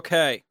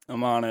 Okay.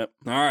 I'm on it.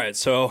 All right.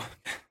 So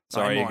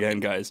sorry I'm on again,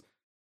 guys.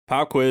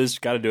 Pop quiz.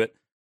 Got to do it.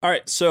 All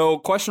right. So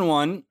question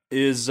 1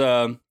 is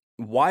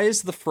why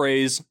is the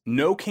phrase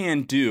 "no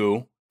can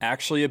do"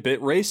 actually a bit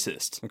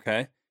racist?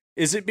 Okay.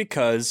 Is it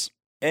because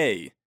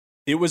A,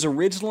 it was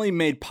originally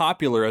made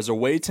popular as a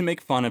way to make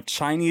fun of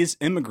Chinese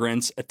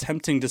immigrants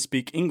attempting to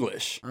speak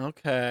English?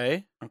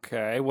 Okay.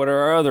 Okay. What are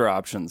our other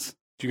options?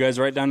 Did you guys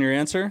write down your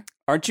answer?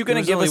 Aren't you going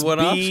to There's give only us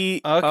one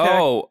B? option?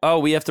 Okay. Oh,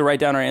 we have to write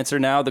down our answer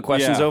now. The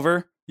question's Yeah.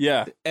 over. Yeah.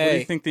 What do A.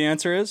 you think the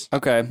answer is?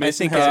 Okay.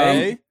 Mason think has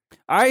it's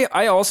A.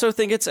 I also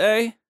think it's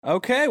A.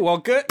 Okay, well,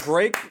 good.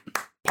 Great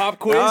pop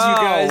quiz. You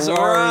guys All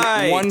are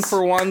right. 1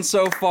 for 1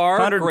 so far.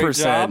 100%. Great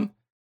job.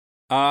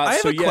 I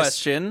have so a yes,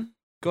 question.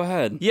 Go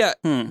ahead. Yeah.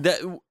 Hmm. That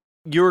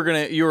you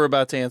were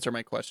about to answer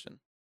my question.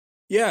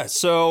 Yeah,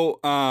 so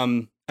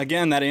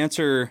again, that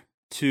answer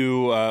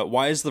to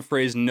why is the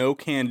phrase "no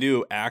can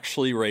do"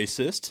 actually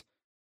racist?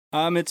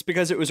 It's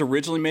because it was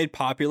originally made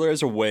popular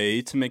as a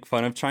way to make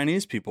fun of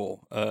Chinese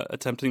people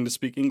attempting to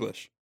speak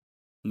English.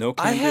 No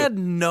can I do. had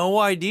no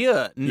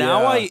idea.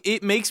 Now Yeah.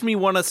 it makes me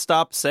want to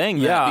stop saying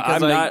that. Yeah,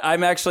 because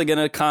I'm actually going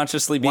to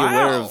consciously be Wow.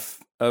 aware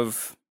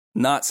of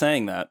not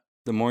saying that.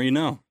 The more you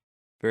know.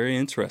 Very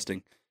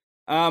interesting.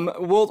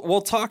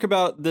 We'll talk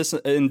about this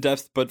in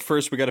depth, but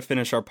first we got to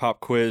finish our pop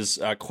quiz.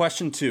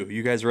 Question 2.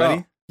 You guys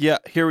ready? Oh, yeah,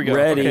 here we go.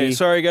 Ready. Okay,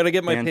 sorry, I got to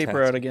get my Fantastic.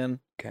 paper out again.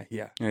 Okay.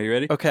 Yeah. Are you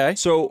ready? Okay.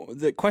 So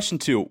the question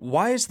 2: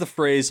 why is the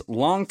phrase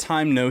 "long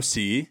time no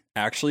see"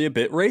 actually a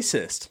bit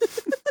racist?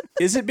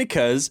 Is it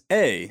because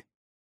A,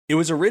 it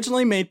was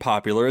originally made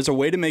popular as a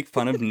way to make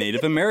fun of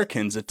Native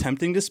Americans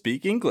attempting to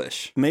speak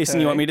English?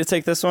 Mason, you want me to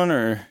take this one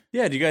or?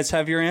 Yeah. Do you guys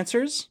have your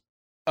answers?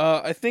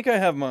 I think I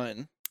have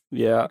mine.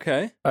 Yeah.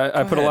 Okay.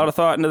 I put a ahead. lot of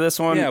thought into this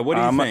one. Yeah. What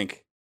do you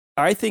think?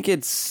 I think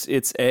it's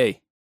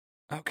A.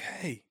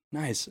 Okay.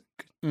 Nice.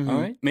 Mhm.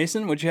 All right,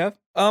 Mason, what'd you have?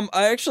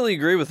 I actually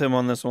agree with him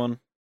on this one.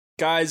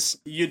 Guys,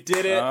 you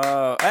did it.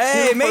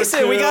 Hey, 2 for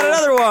Mason, we 2. got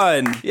another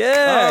one.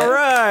 Yeah. All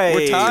right.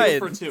 We're tied.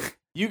 2 for 2.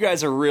 You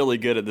guys are really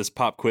good at this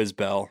pop quiz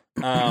bell.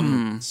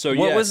 So What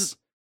yes, was-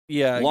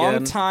 Yeah. long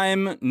again.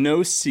 time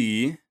no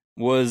see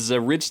was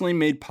originally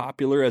made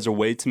popular as a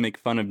way to make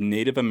fun of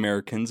Native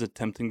Americans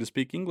attempting to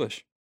speak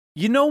English.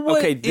 You know what?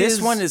 Okay,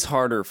 this one is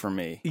harder for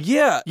me.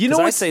 Yeah. You know 'Cause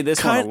I what? say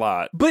this one a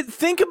lot. But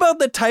think about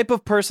the type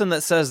of person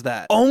that says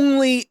that.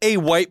 Only a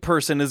white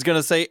person is going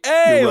to say,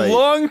 "Hey, You're right.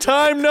 long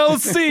time no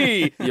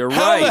see. You're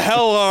How the right.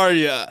 hell are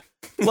you?"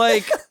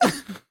 Like,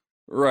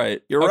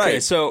 Right. You're okay,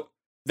 right. so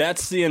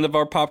that's the end of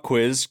our pop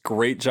quiz.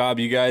 Great job.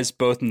 You guys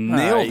both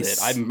nailed Nice.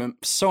 it. I'm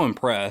so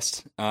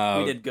impressed.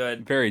 We did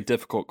good. Very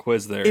difficult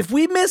quiz there. if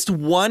we missed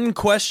one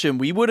question,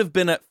 we would have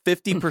been at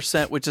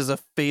 50%, which is a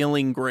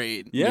failing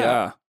grade.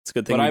 yeah. It's a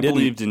good thing But we I didn't.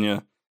 believed in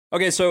you.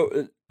 Okay,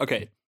 so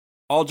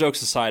all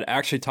jokes aside,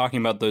 actually talking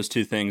about those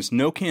two things,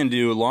 no can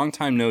do, long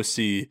time no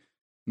see.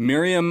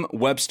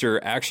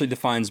 Merriam-Webster actually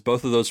defines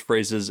both of those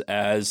phrases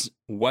as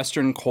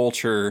Western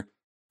culture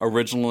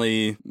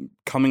originally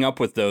coming up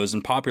with those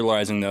and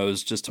popularizing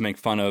those just to make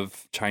fun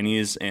of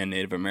Chinese and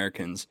Native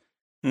Americans.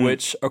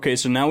 Which, okay,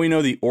 so now we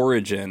know the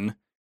origin,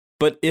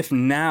 but if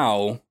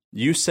now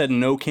you said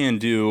no can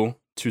do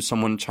to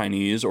someone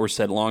Chinese or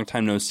said long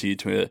time no see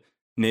to a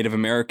Native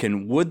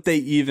American, would they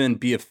even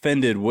be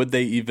offended? Would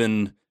they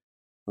even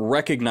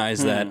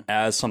recognize that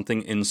as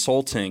something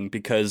insulting?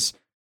 Because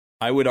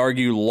I would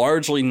argue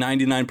largely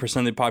 99%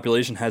 of the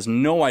population has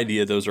no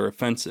idea those are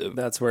offensive.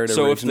 That's where it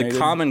So originated. if the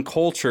common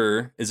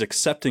culture is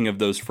accepting of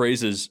those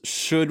phrases,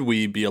 should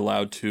we be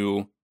allowed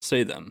to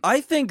say them?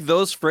 I think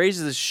those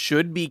phrases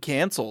should be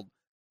canceled.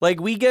 Like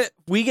we get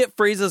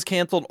phrases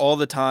canceled all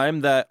the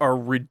time that are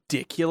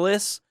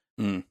ridiculous.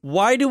 Mm.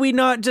 Why do we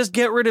not just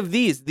get rid of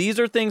these? These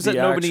are things that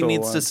The nobody actual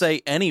needs to ones.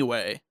 say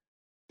anyway.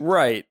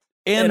 Right.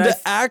 And And the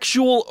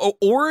actual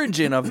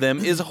origin of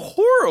them is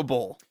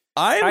horrible.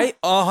 I'm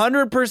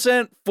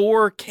 100%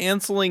 for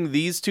canceling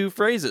these two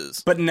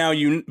phrases. But now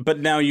you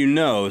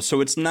know,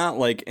 so it's not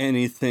like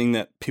anything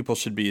that people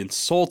should be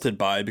insulted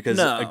by because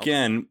No.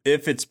 again,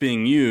 if it's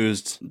being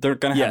used, they're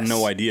gonna have Yes.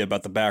 no idea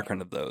about the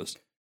background of those.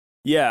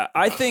 Yeah,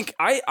 I think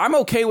I'm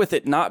okay with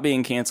it not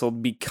being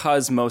canceled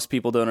because most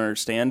people don't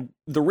understand.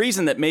 The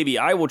reason that maybe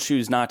I will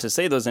choose not to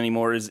say those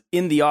anymore is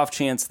in the off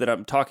chance that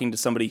I'm talking to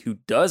somebody who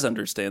does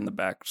understand the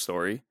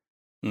backstory.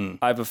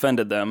 I've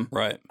offended them.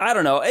 Right. I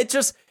don't know. It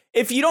just,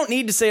 if you don't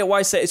need to say it,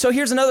 why say it? So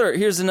here's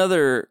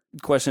another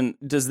question.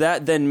 Does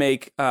that then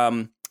make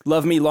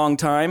 "Love Me Long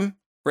Time"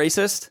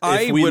 racist?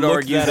 I we would look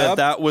argue that that up-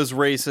 that was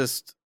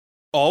racist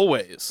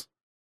always.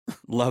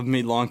 Love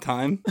me long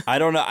time. I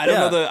don't know. I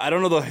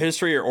don't know the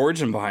history or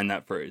origin behind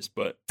that phrase,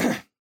 but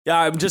Yeah,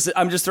 I'm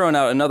just throwing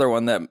out another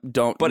one that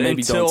don't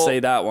say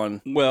that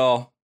one.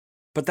 well,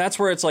 but that's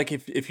where it's like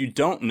if you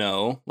don't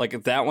know, like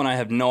if that one I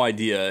have no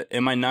idea,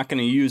 am I not going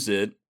to use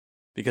it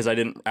because I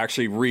didn't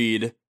actually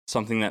read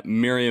something that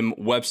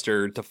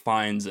Merriam-Webster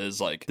defines as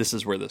like this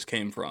is where this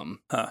came from?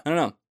 Huh. I don't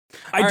know.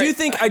 I do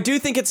think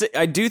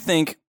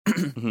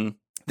Mhm.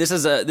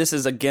 this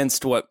is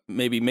against what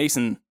maybe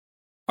Mason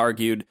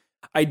argued.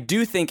 I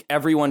do think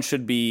everyone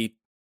should be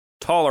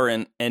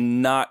tolerant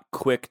and not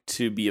quick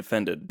to be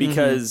offended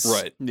because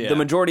Right. Yeah. the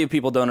majority of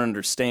people don't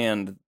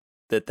understand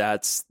that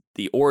that's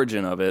the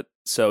origin of it.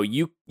 So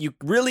you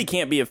really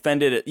can't be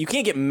offended. You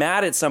can't get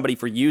mad at somebody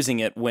for using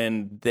it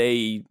when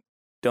they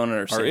don't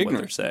understand what they're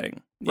ignorant.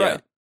 saying.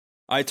 Right.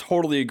 I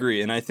totally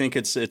agree, and I think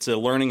it's a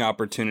learning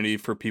opportunity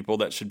for people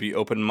that should be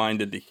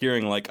open-minded to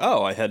hearing like,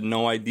 oh, I had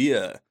no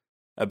idea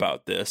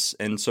about this,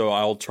 and so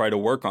I'll try to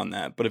work on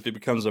that. But if it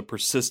becomes a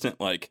persistent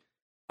like,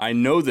 I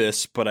know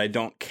this, but I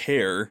don't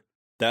care,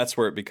 that's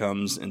where it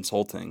becomes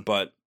insulting.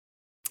 But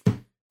all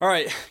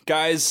right,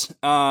 guys,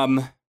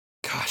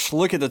 gosh,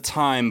 look at the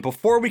time.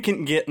 Before we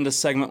can get into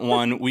segment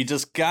 1, we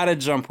just gotta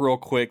jump real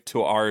quick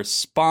to our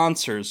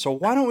sponsors. So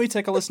why don't we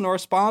take a listen to our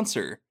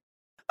sponsor?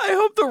 I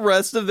hope the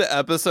rest of the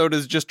episode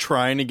is just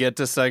trying to get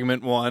to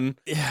segment 1.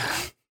 Yeah.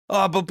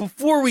 But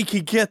before we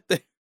can get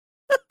there,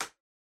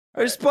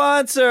 our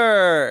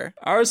sponsor.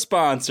 Our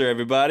sponsor,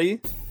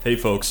 everybody. Hey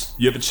folks,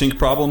 you have a chink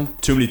problem?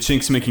 Too many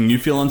chinks making you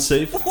feel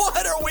unsafe?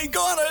 What are we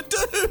gonna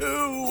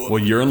do? Well,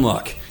 you're in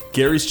luck.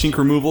 Gary's Chink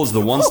Removal is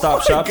the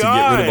one-stop shop to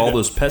get rid of all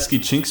those pesky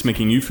chinks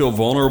making you feel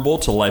vulnerable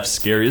to life's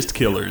scariest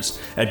killers.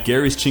 At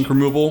Gary's Chink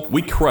Removal,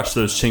 we crush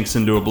those chinks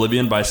into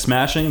oblivion by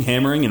smashing,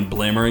 hammering, and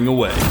blammering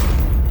away.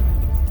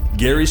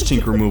 Gary's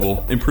Chink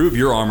Removal. Improve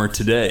your armor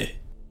today.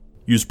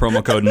 Use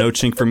promo code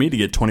NOCHINK4ME to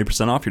get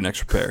 20% off your next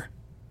repair.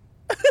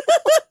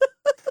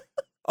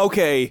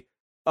 Okay,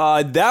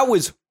 that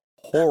was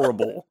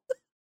horrible.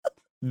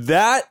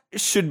 That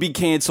should be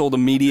canceled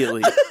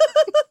immediately.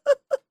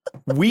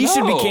 We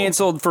should be No.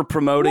 canceled for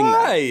promoting that.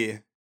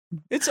 Why?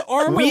 It's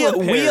armor We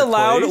repair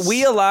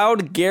place.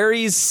 allowed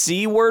Gary's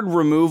C-word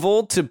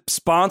removal to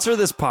sponsor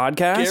this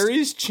podcast.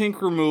 Gary's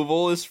chink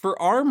removal is for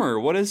armor.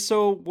 What are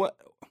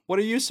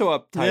you so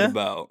uptight Yeah.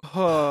 about?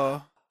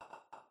 Oh,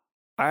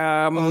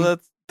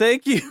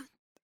 thank you,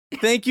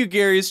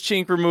 Gary's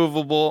Chink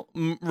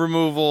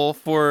Removal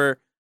for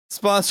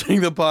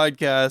sponsoring the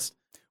podcast.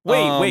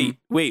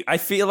 Wait. I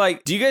feel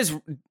like you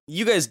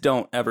guys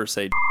don't ever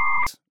say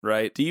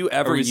right? Do you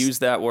ever Are we use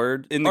that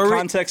word? In the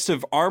context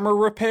of armor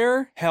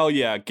repair? Hell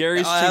yeah.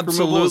 Gary's chink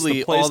removal is the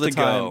Absolutely, place all the to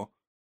time. go.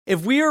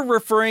 If we are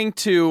referring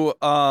to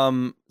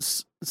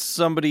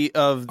somebody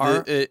of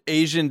the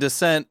Asian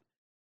descent,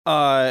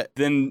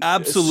 Then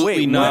absolutely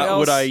Wait, not what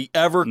would else? I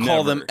ever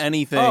call them Never.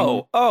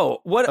 anything.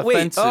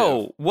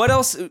 Offensive. What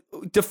else?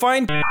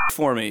 Define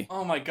for me.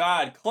 Oh my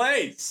god,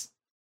 Clays!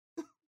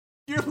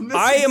 You're missing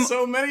I am-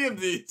 so many of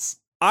these.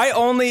 I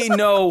only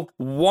know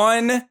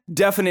one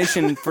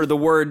definition for the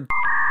word,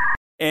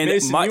 and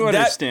Mason, you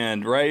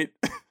understand, right?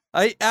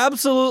 I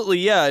absolutely,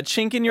 yeah. A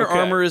chink in your Okay.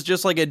 armor is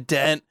just like a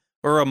dent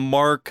or a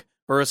mark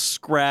or a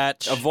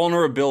scratch. A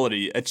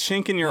vulnerability. A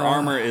chink in your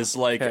armor is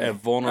like okay. a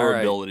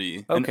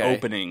vulnerability, an Okay.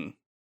 opening.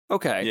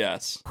 okay.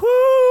 Yes.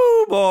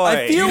 Whoo, boy.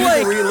 I feel You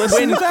like re-listen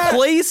when to that?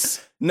 Place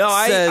no,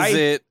 says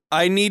it,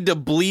 I need to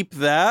bleep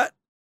that.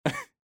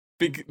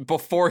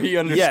 Before he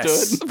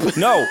understood. Yes.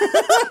 No.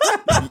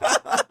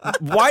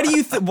 Why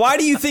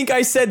do you think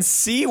I said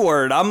C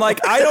word? I'm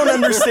like, I don't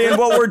understand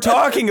what we're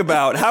talking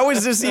about. How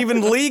is this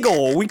even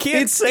legal? We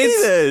can't say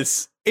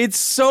this. It's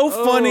so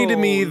funny to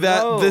me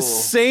that no. the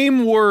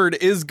same word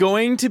is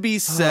going to be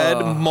said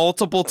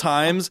multiple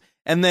times,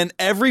 and then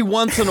every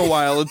once in a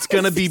while it's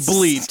going to be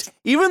bleeped,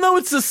 even though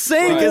it's the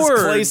same Because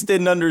word. Clace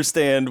didn't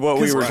understand what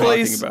we 'Cause were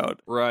Clace- talking about.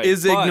 Right.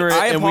 Is But ignorant,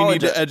 I and we need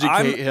to apologize.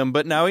 educate him.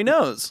 But now he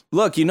knows.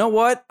 Look, you know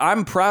what?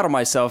 I'm proud of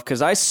myself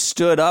because I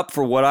stood up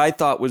for what I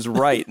thought was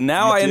right.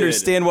 Now You I did.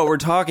 understand what we're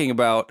talking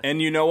about. And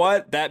you know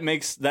what? That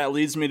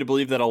leads me to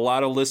believe that a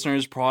lot of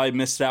listeners probably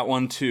missed that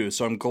one too.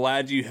 So I'm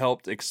glad you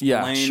helped explain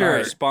Yeah, sure.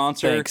 our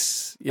sponsor.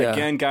 Thanks. Yeah.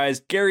 Again,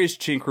 guys, Gary's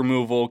Chink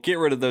Removal. Get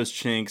rid of those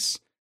chinks.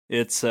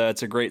 It's a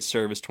great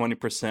service,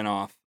 20%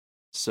 off.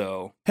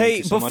 So Hey, thank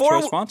you so much before- for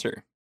our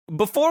sponsor.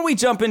 before we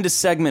jump into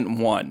segment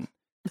 1,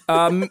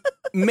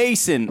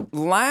 Mason,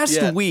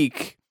 last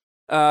week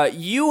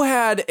you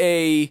had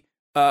a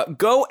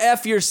go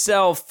F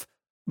yourself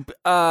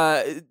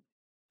question.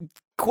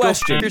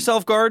 Go F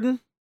yourself, Garden?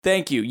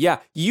 Thank you. Yeah,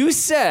 you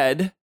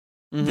said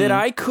that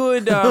I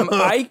could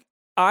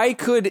I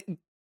could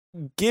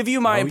give you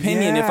my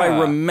opinion if I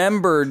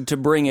remembered to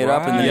bring it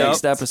up in the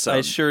next episode.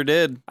 I sure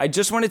did. I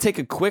just want to take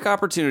a quick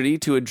opportunity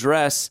to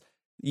address.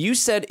 You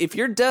said if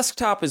your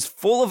desktop is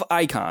full of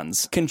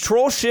icons,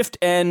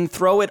 Control-Shift-N,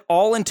 throw it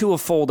all into a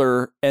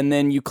folder, and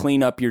then you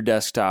clean up your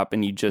desktop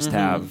and you just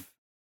have...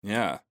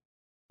 Yeah.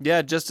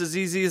 Yeah, just as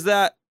easy as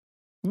that.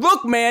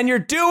 Look, man, you're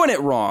doing it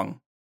wrong.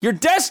 Your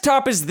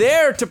desktop is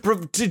there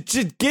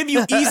to give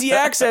you easy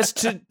access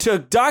to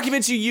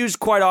documents you use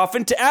quite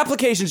often, to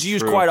applications you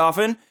use quite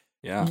often.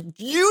 Yeah.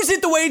 Use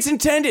it the way it's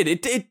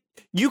intended.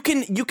 You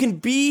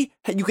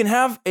can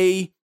have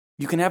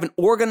an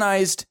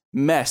organized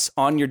mess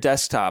on your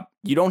desktop.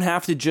 You don't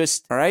have to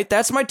just, all right?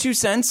 That's my 2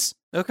 cents.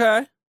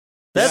 Okay.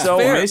 That's So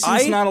fair.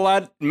 Mason's not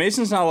allowed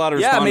to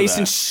respond Yeah, to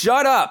Mason, that.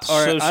 shut up. All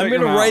right, So I'm shut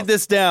going to your write mouth.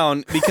 this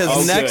down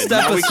because next good.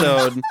 Now we can-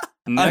 episode...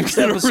 Next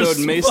gonna episode,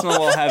 respond. Mason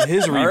will have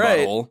his right.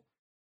 rebuttal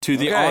to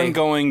the Okay.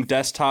 ongoing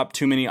desktop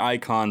too many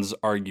icons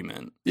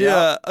argument.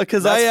 Yeah,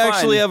 because I That's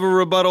actually fine. have a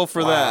rebuttal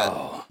for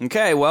that.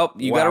 Okay, well,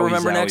 you got to Wowie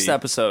remember next zowie.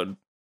 episode.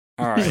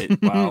 All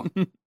right, wow.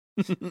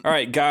 All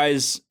right,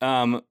 guys,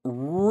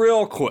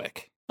 real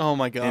quick. Oh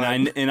my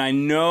god. And I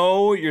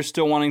know you're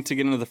still wanting to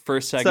get into the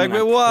first segment.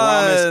 Segment I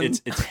promise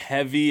one. it's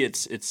heavy.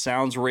 It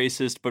sounds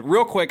racist, but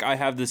real quick, I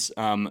have this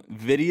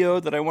video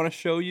that I want to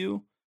show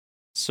you.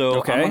 So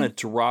Okay. I'm gonna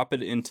drop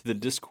it into the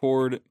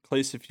Discord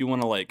place if you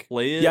want to like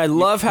play it. Yeah, I you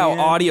love how can.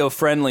 audio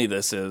friendly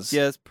this is.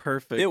 Yeah, it's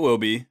perfect. It will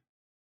be.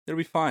 It'll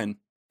be fine.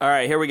 All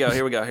right, here we go.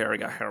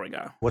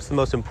 What's the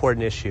most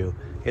important issue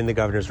in the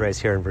governor's race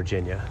here in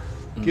Virginia?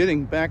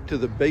 Getting back to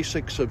the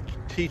basics of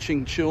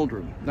teaching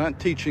children, not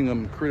teaching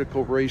them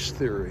critical race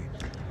theory.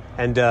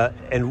 And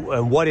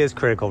what is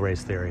critical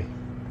race theory?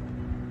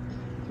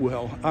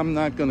 Well, I'm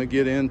not going to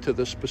get into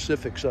the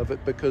specifics of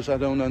it because I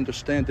don't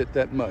understand it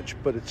that much,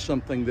 but it's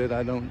something that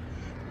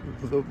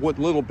what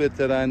little bit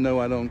that I know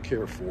I don't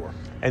care for.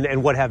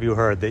 And what have you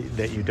heard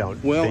that you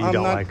don't Well, that you I'm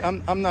don't not. like?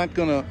 I'm not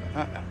going to.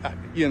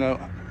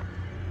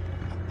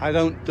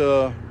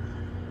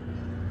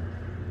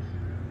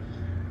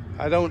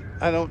 I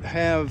don't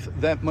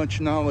have that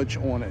much knowledge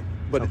on it,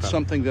 but it's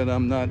something that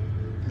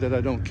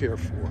I don't care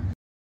for.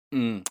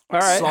 All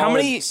right, how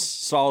many-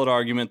 solid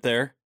argument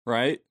there,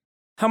 right?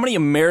 How many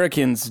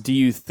Americans do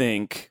you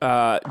think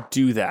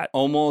do that?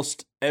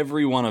 Almost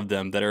every one of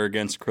them that are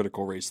against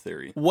critical race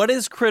theory. What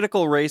is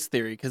critical race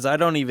theory? Because I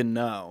don't even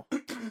know.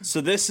 So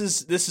this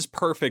is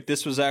perfect.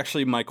 This was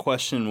actually my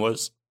question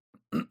was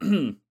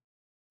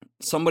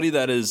somebody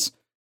that is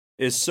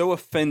so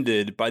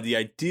offended by the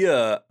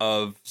idea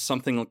of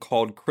something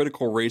called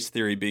critical race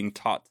theory being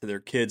taught to their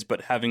kids,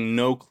 but having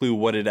no clue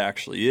what it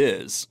actually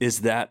is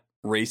that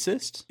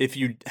racist? If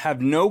you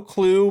have no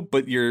clue,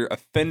 but you're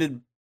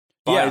offended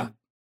by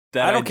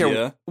that I don't idea,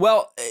 care.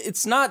 Well,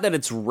 it's not that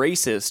it's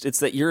racist.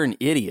 It's that you're an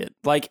idiot.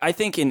 Like, I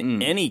think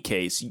in any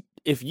case,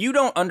 if you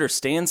don't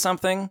understand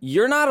something,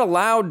 you're not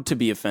allowed to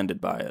be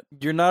offended by it.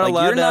 You're not Like,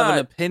 allowed you're to have an not-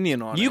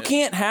 opinion on it. You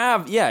can't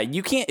have,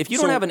 you can't, if you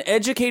So- don't have an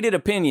educated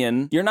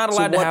opinion, you're not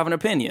allowed to what- have an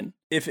opinion.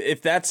 if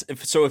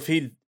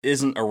he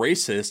isn't a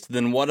racist,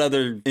 then what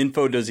other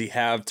info does he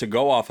have to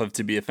go off of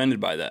to be offended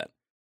by that?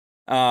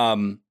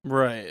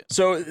 Right.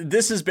 So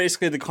this is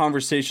basically the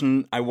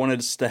conversation I wanted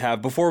us to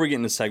have before we get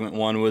into segment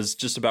 1 was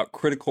just about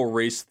critical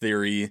race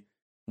theory,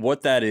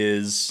 what that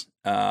is,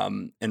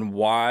 and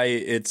why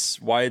it's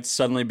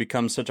suddenly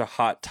become such a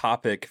hot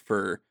topic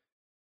for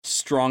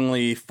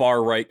strongly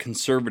far right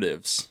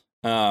conservatives.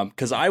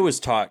 Because I was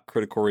taught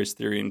critical race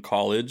theory in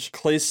college.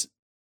 Clace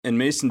and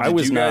Mason, did I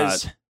was you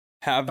guys not.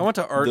 have? I went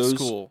to art those?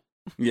 school.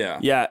 Yeah.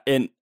 Yeah,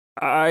 and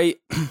I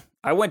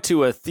went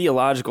to a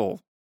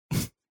theological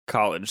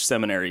college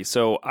seminary,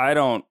 so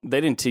they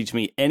didn't teach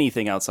me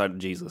anything outside of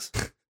Jesus.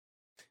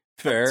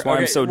 Fair. That's why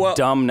I'm so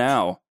dumb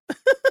now.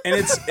 And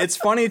it's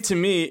funny to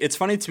me. It's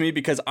funny to me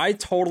because I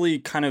totally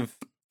kind of.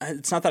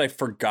 It's not that I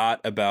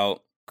forgot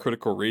about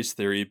critical race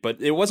theory,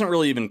 but it wasn't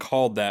really even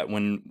called that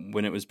when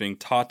it was being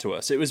taught to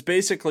us. It was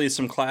basically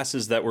some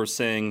classes that were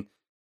saying,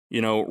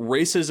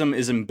 racism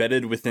is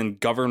embedded within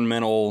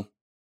governmental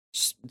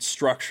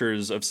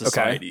structures of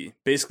society.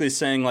 Basically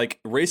saying like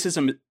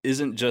racism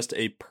isn't just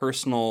a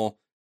personal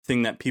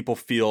thing that people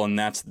feel and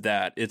that's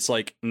that. It's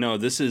like, no,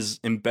 this is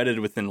embedded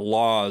within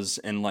laws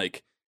and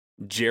like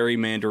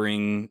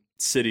gerrymandering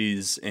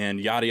cities and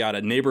yada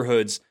yada,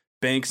 neighborhoods,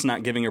 banks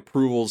not giving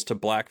approvals to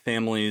black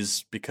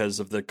families because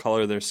of the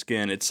color of their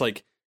skin. It's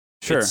like,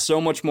 it's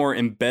so much more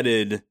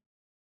embedded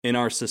in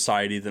our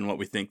society than what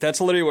we think.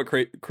 That's literally what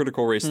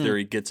critical race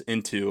theory gets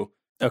into.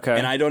 Okay.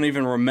 And I don't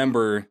even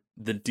remember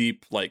the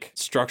deep like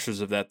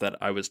structures of that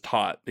I was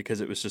taught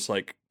because it was just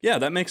like, yeah,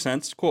 that makes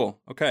sense. Cool.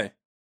 Okay.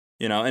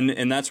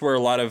 And that's where a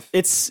lot of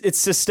It's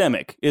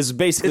systemic is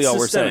basically all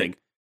we're saying.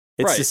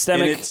 It's Right,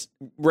 systemic and it's-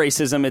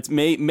 racism. It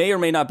may or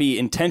may not be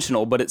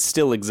intentional, but it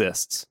still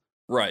exists.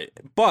 Right.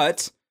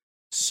 But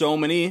so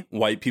many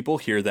white people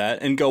hear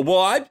that and go,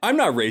 well, I'm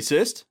not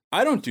racist.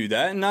 I don't do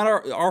that. And not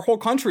our whole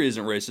country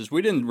isn't racist.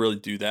 We didn't really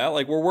do that.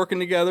 Like, we're working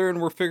together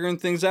and we're figuring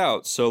things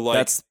out. So, like,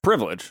 That's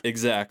privilege.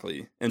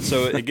 exactly. And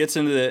so it gets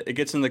into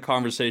the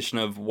conversation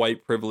of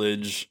white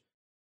privilege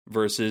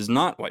versus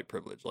not white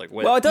privilege. Like,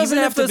 Well, it doesn't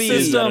Even have if to the be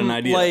system, an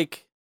idea?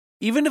 like,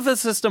 even if a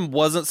system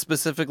wasn't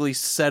specifically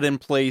set in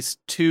place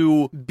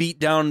to beat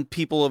down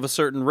people of a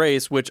certain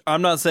race, which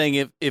I'm not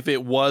saying if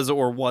it was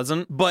or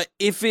wasn't, but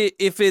if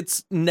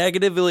it's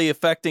negatively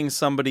affecting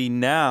somebody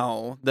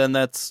now, then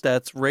that's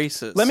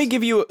racist. Let me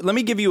give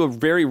you a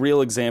very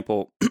real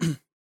example,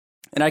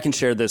 and I can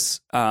share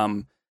this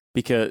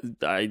because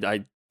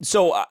I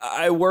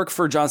work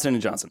for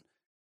Johnson & Johnson.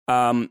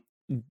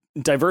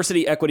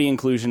 Diversity, equity,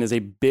 inclusion is a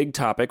big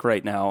topic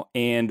right now,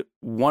 and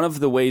one of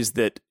the ways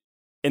that,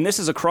 and this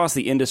is across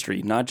the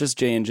industry, not just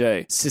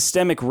J&J,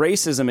 systemic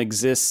racism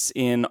exists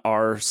in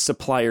our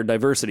supplier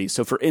diversity.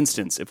 So, for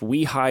instance, if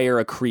we hire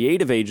a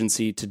creative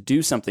agency to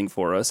do something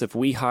for us, if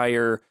we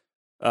hire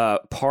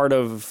part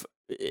of,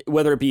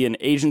 whether it be an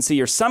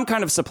agency or some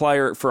kind of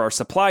supplier for our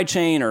supply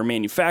chain or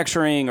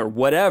manufacturing or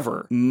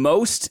whatever,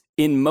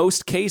 in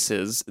most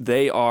cases,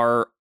 they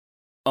are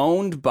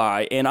owned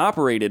by and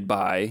operated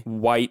by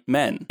white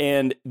men.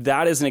 And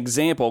that is an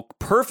example,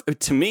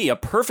 to me, a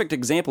perfect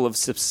example of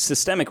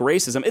systemic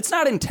racism. It's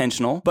not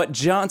intentional, but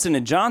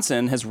Johnson &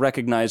 Johnson has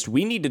recognized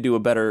we need to do a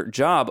better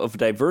job of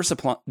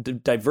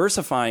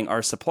diversifying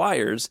our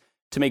suppliers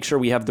to make sure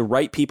we have the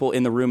right people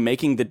in the room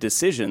making the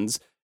decisions.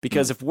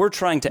 Because if we're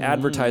trying to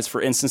advertise,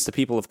 for instance, to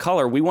people of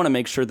color, we want to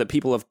make sure that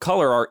people of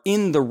color are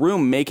in the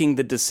room making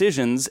the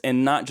decisions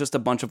and not just a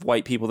bunch of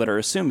white people that are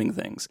assuming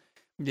things.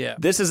 Yeah.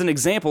 This is an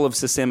example of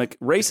systemic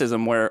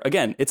racism where,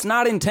 again, it's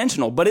not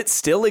intentional, but it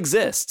still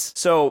exists.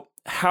 So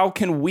how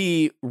can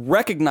we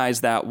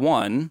recognize that,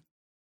 one?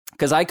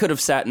 Because I could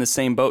have sat in the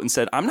same boat and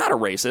said, I'm not a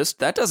racist.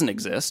 That doesn't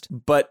exist.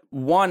 But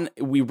one,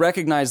 we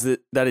recognize that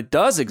it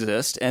does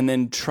exist and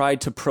then try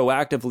to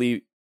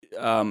proactively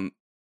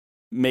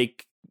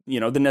make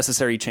the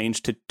necessary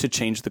change to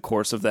change the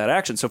course of that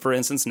action. So, for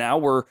instance, now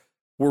we're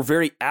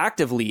very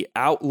actively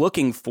out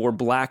looking for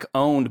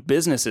Black-owned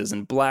businesses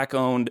and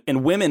Black-owned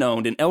and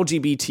women-owned and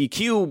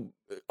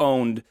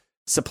LGBTQ-owned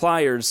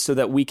suppliers so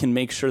that we can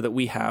make sure that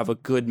we have a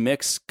good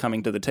mix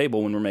coming to the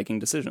table when we're making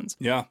decisions.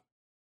 Yeah.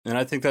 And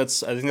I think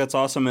that's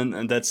awesome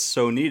and that's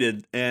so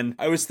needed. And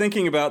I was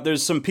thinking about,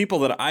 there's some people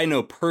that I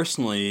know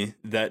personally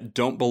that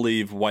don't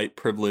believe white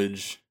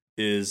privilege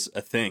is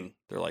a thing.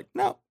 They're like,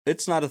 no,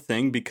 it's not a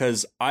thing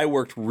because I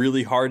worked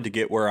really hard to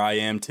get where I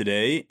am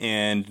today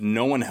and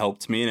no one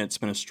helped me and it's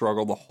been a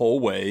struggle the whole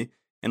way.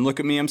 And look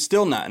at me, I'm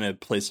still not in a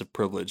place of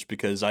privilege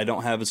because I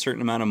don't have a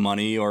certain amount of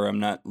money or I'm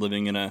not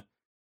living in a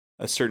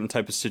certain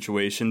type of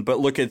situation. But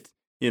look at,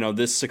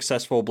 this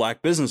successful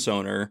Black business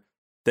owner,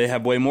 they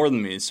have way more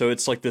than me. So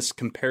it's like this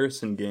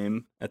comparison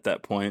game at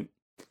that point.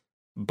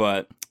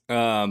 But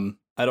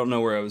I don't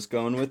know where I was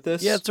going with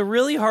this. Yeah, it's a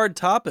really hard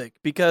topic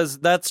because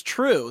that's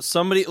true.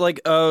 Somebody like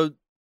a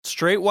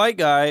straight white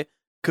guy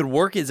could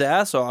work his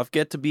ass off,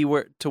 get to be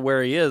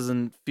where he is,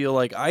 and feel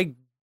like I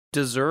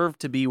deserve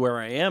to be where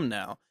I am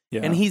now.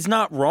 Yeah. And he's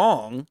not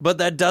wrong, but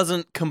that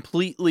doesn't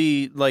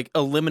completely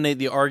eliminate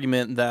the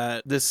argument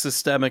that this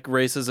systemic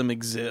racism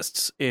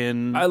exists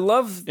in. I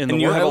love, in the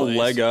and you have a workplace.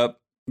 leg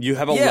up. You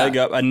have a leg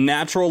up, a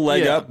natural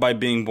leg up by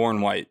being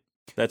born white.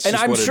 That's and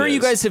just I'm what sure it you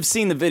is. guys have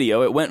seen the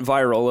video. It went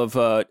viral of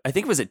I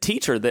think it was a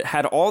teacher that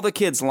had all the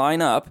kids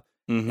line up,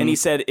 and he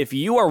said, "If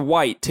you are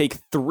white, take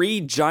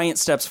 3 giant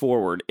steps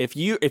forward. If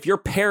your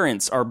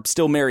parents are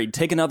still married,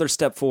 take another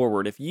step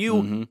forward. If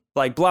you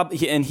blah,"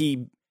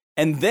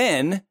 and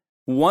then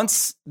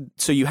once,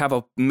 so you have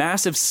a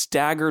massive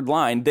staggered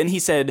line. Then he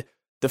said,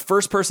 "The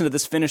first person to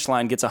this finish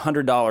line gets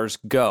 $100.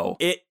 Go."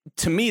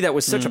 To me, that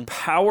was such a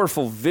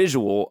powerful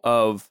visual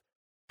of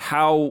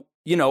how.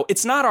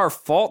 It's not our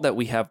fault that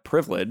we have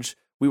privilege.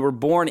 We were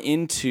born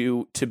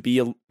into to be,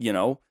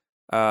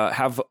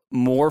 have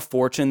more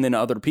fortune than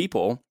other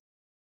people.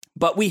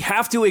 But we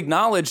have to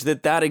acknowledge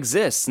that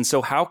exists. And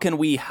so how can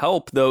we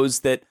help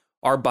those that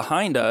are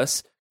behind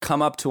us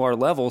come up to our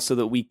level so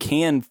that we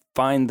can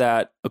find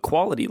that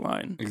equality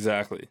line?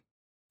 Exactly.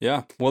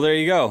 Yeah. Well, there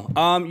you go.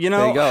 There you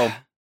go.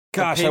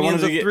 Gosh,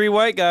 Opinions of 3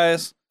 white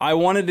guys. I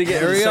wanted to get to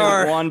the There we second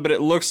are. one, but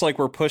it looks like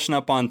we're pushing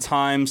up on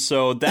time.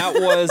 So that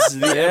was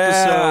the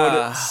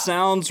episode.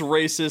 Sounds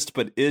racist,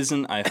 but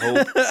isn't. I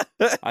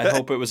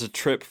hope it was a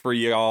trip for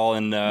y'all.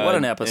 And What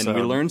an episode. And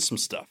we learned some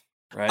stuff.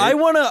 Right.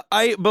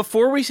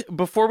 Before we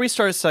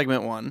start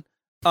segment 1,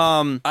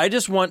 I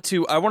want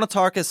to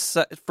talk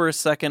for a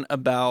second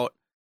about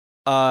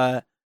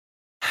how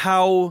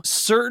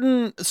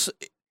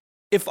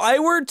if I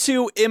were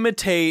to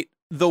imitate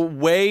the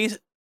way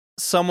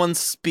someone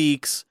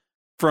speaks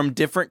from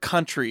different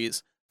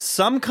countries,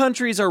 some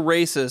countries are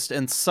racist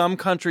and some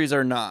countries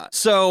are not.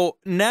 So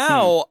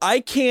now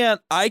I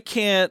can't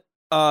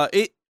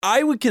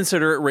I would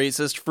consider it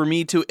racist for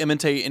me to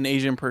imitate an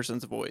Asian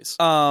person's voice.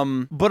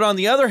 But on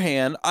the other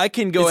hand, I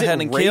can go Is it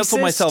ahead and cancel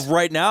racist? myself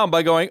right now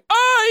by going,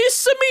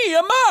 it's me,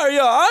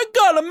 Mario. I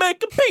gotta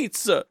make a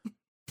pizza.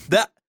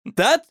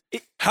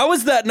 How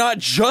is that not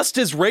just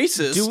as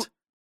racist?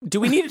 Do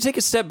we need to take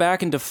a step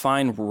back and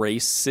define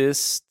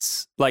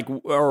racists, like,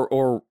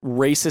 or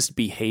racist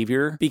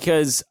behavior?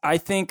 Because I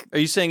think... Are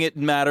you saying it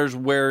matters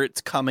where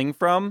it's coming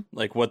from?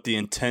 Like what the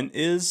intent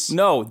is?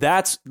 No,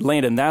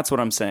 Landon, that's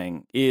what I'm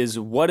saying, is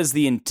what is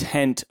the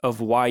intent of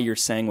why you're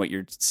saying what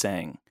you're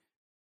saying?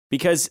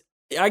 Because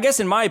I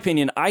guess in my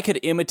opinion, I could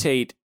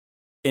imitate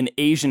an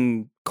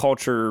Asian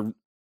culture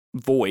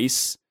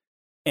voice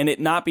and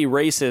it not be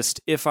racist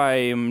if I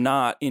am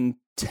not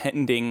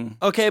intending...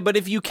 Okay, but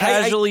if you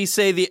casually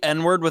say the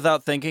N-word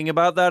without thinking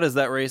about that, is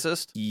that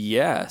racist?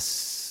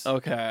 Yes.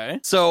 Okay.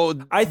 So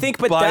I think,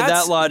 but by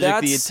that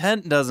logic, the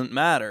intent doesn't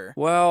matter.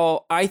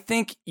 Well, I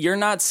think you're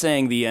not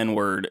saying the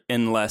N-word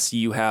unless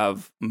you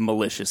have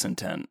malicious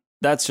intent.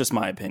 That's just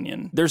my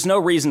opinion. There's no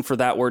reason for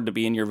that word to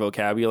be in your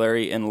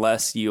vocabulary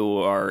unless you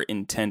are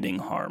intending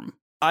harm.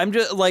 I'm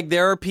just like,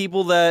 there are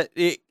people that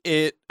they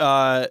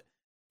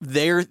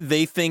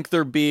think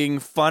they're being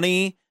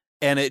funny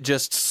and it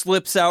just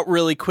slips out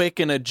really quick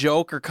in a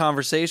joke or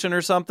conversation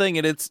or something,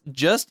 and it's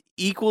just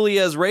equally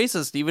as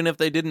racist, even if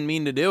they didn't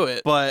mean to do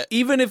it. But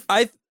even if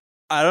I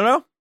don't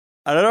know.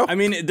 I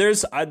mean,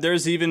 there's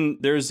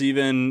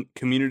even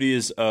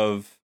communities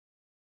of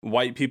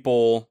white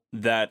people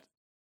that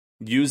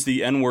use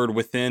the N-word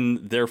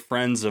within their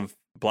friends of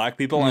black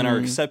people and are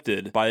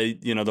accepted by,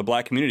 the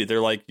black community. They're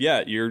like,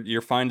 yeah,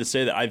 you're fine to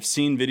say that. I've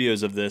seen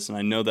videos of this and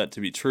I know that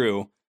to be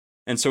true.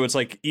 And so it's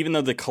like, even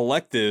though the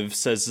collective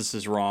says this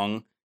is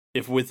wrong,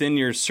 if within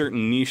your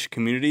certain niche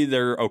community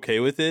they're okay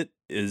with it,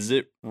 is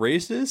it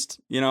racist?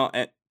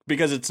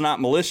 Because it's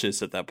not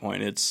malicious at that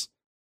point. It's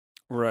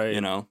right.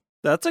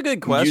 That's a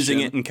good question. Using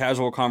it in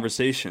casual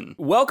conversation.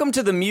 Welcome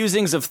to the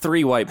musings of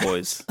three white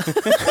boys.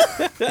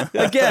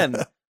 Again,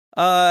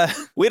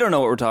 we don't know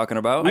what we're talking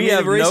about. We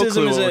have no racism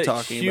clue is what we're a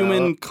talking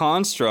human about.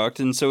 construct,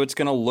 and so it's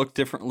going to look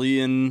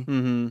differently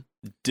in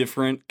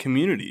different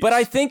communities. But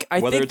I think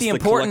whether it's the the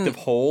important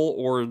collective whole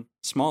or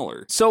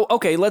smaller. So,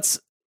 okay,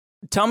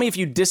 tell me if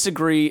you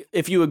disagree,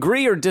 if you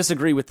agree or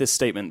disagree with this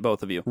statement,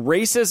 both of you.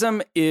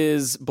 Racism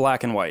is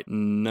black and white.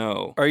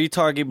 No. Are you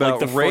talking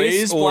about Like the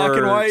race phrase or black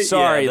and white?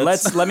 Sorry, Yeah,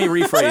 let me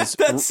rephrase.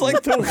 That's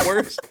like the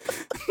worst.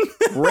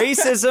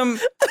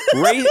 Racism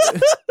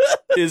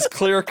Is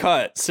clear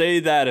cut. Say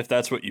that if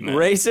that's what you meant.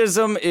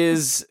 Racism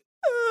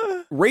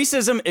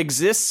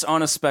exists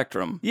on a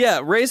spectrum. Yeah,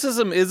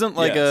 racism isn't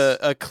like Yes.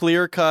 a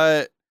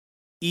clear-cut,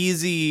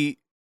 easy,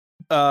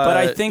 But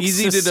I think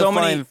easy to so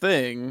define many-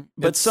 thing.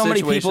 But It's so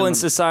many people in situation-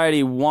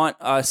 society want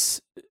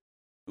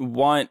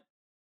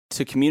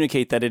to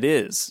communicate that it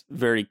is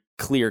very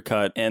clear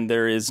cut and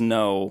there is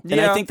no. And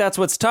Yeah. I think that's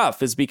what's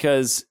tough is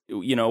because,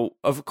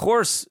 of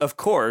course,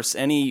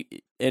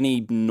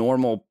 any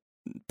normal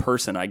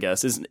person, I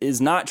guess,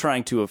 is not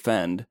trying to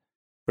offend,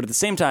 but at the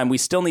same time, we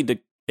still need to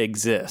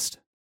exist.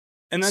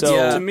 And that's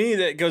So- to me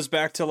that goes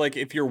back to like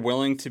if you're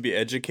willing to be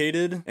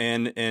educated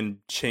and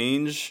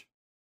change,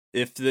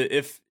 if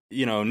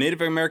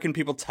Native American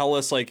people tell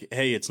us like,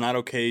 hey, it's not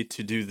okay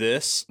to do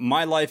this.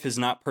 My life is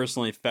not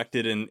personally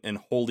affected and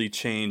wholly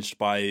changed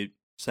by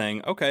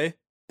saying, okay,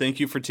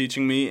 thank you for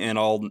teaching me, and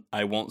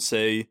I won't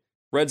say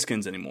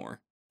Redskins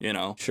anymore.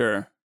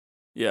 Sure.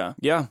 Yeah.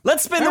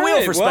 Let's spin the All wheel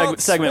right, for well,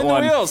 segment spin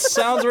one. The wheel.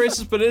 Sounds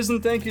racist, but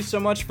isn't. Thank you so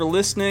much for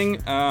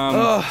listening.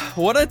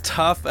 What a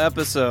tough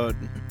episode.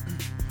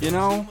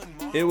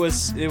 It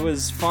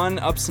was fun,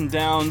 ups and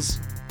downs.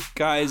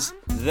 Guys,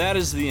 that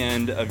is the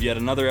end of yet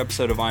another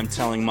episode of I'm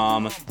Telling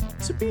Mom.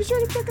 So be sure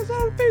to check us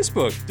out on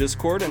Facebook,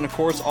 Discord, and of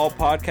course all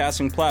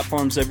podcasting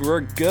platforms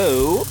everywhere.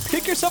 Go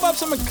pick yourself up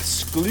some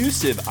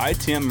exclusive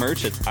ITM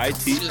merch at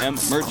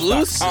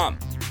itmmerch.com.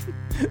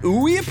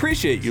 We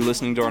appreciate you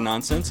listening to our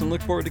nonsense and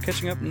look forward to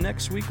catching up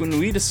next week when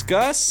we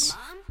discuss...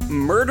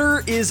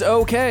 Murder is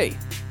okay.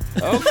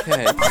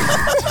 Okay.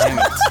 Damn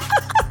it.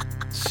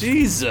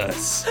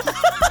 Jesus.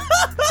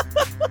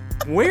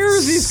 Where are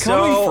these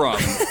coming from?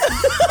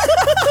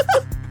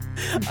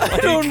 I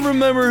don't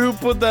remember who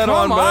put that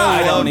on, Come but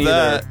I on. love I don't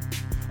that.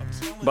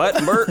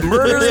 But murder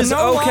There's is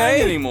no line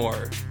okay,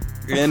 anymore.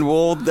 and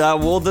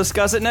we'll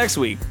discuss it next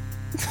week.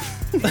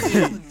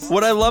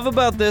 What I love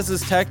about this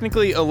is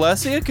technically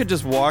Alessia could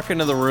just walk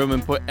into the room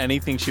and put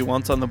anything she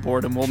wants on the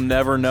board, and we'll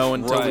never know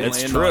until Right. we It's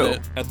land true. on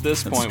it. At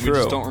this That's point, we true.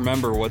 just don't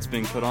remember what's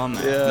being put on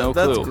there. Yeah, No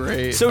that's clue.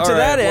 great. So to All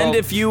that right, end, well,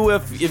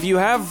 if you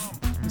have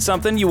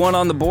something you want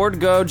on the board,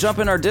 go jump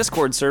in our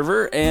Discord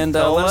server and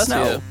Tell let us us,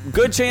 know. yeah.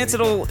 Good chance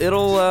it'll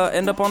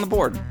end up on the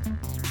board.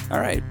 All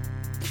right.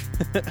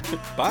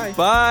 Bye.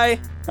 bye.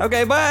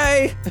 Okay.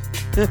 Bye.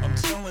 I'm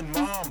telling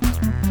mom.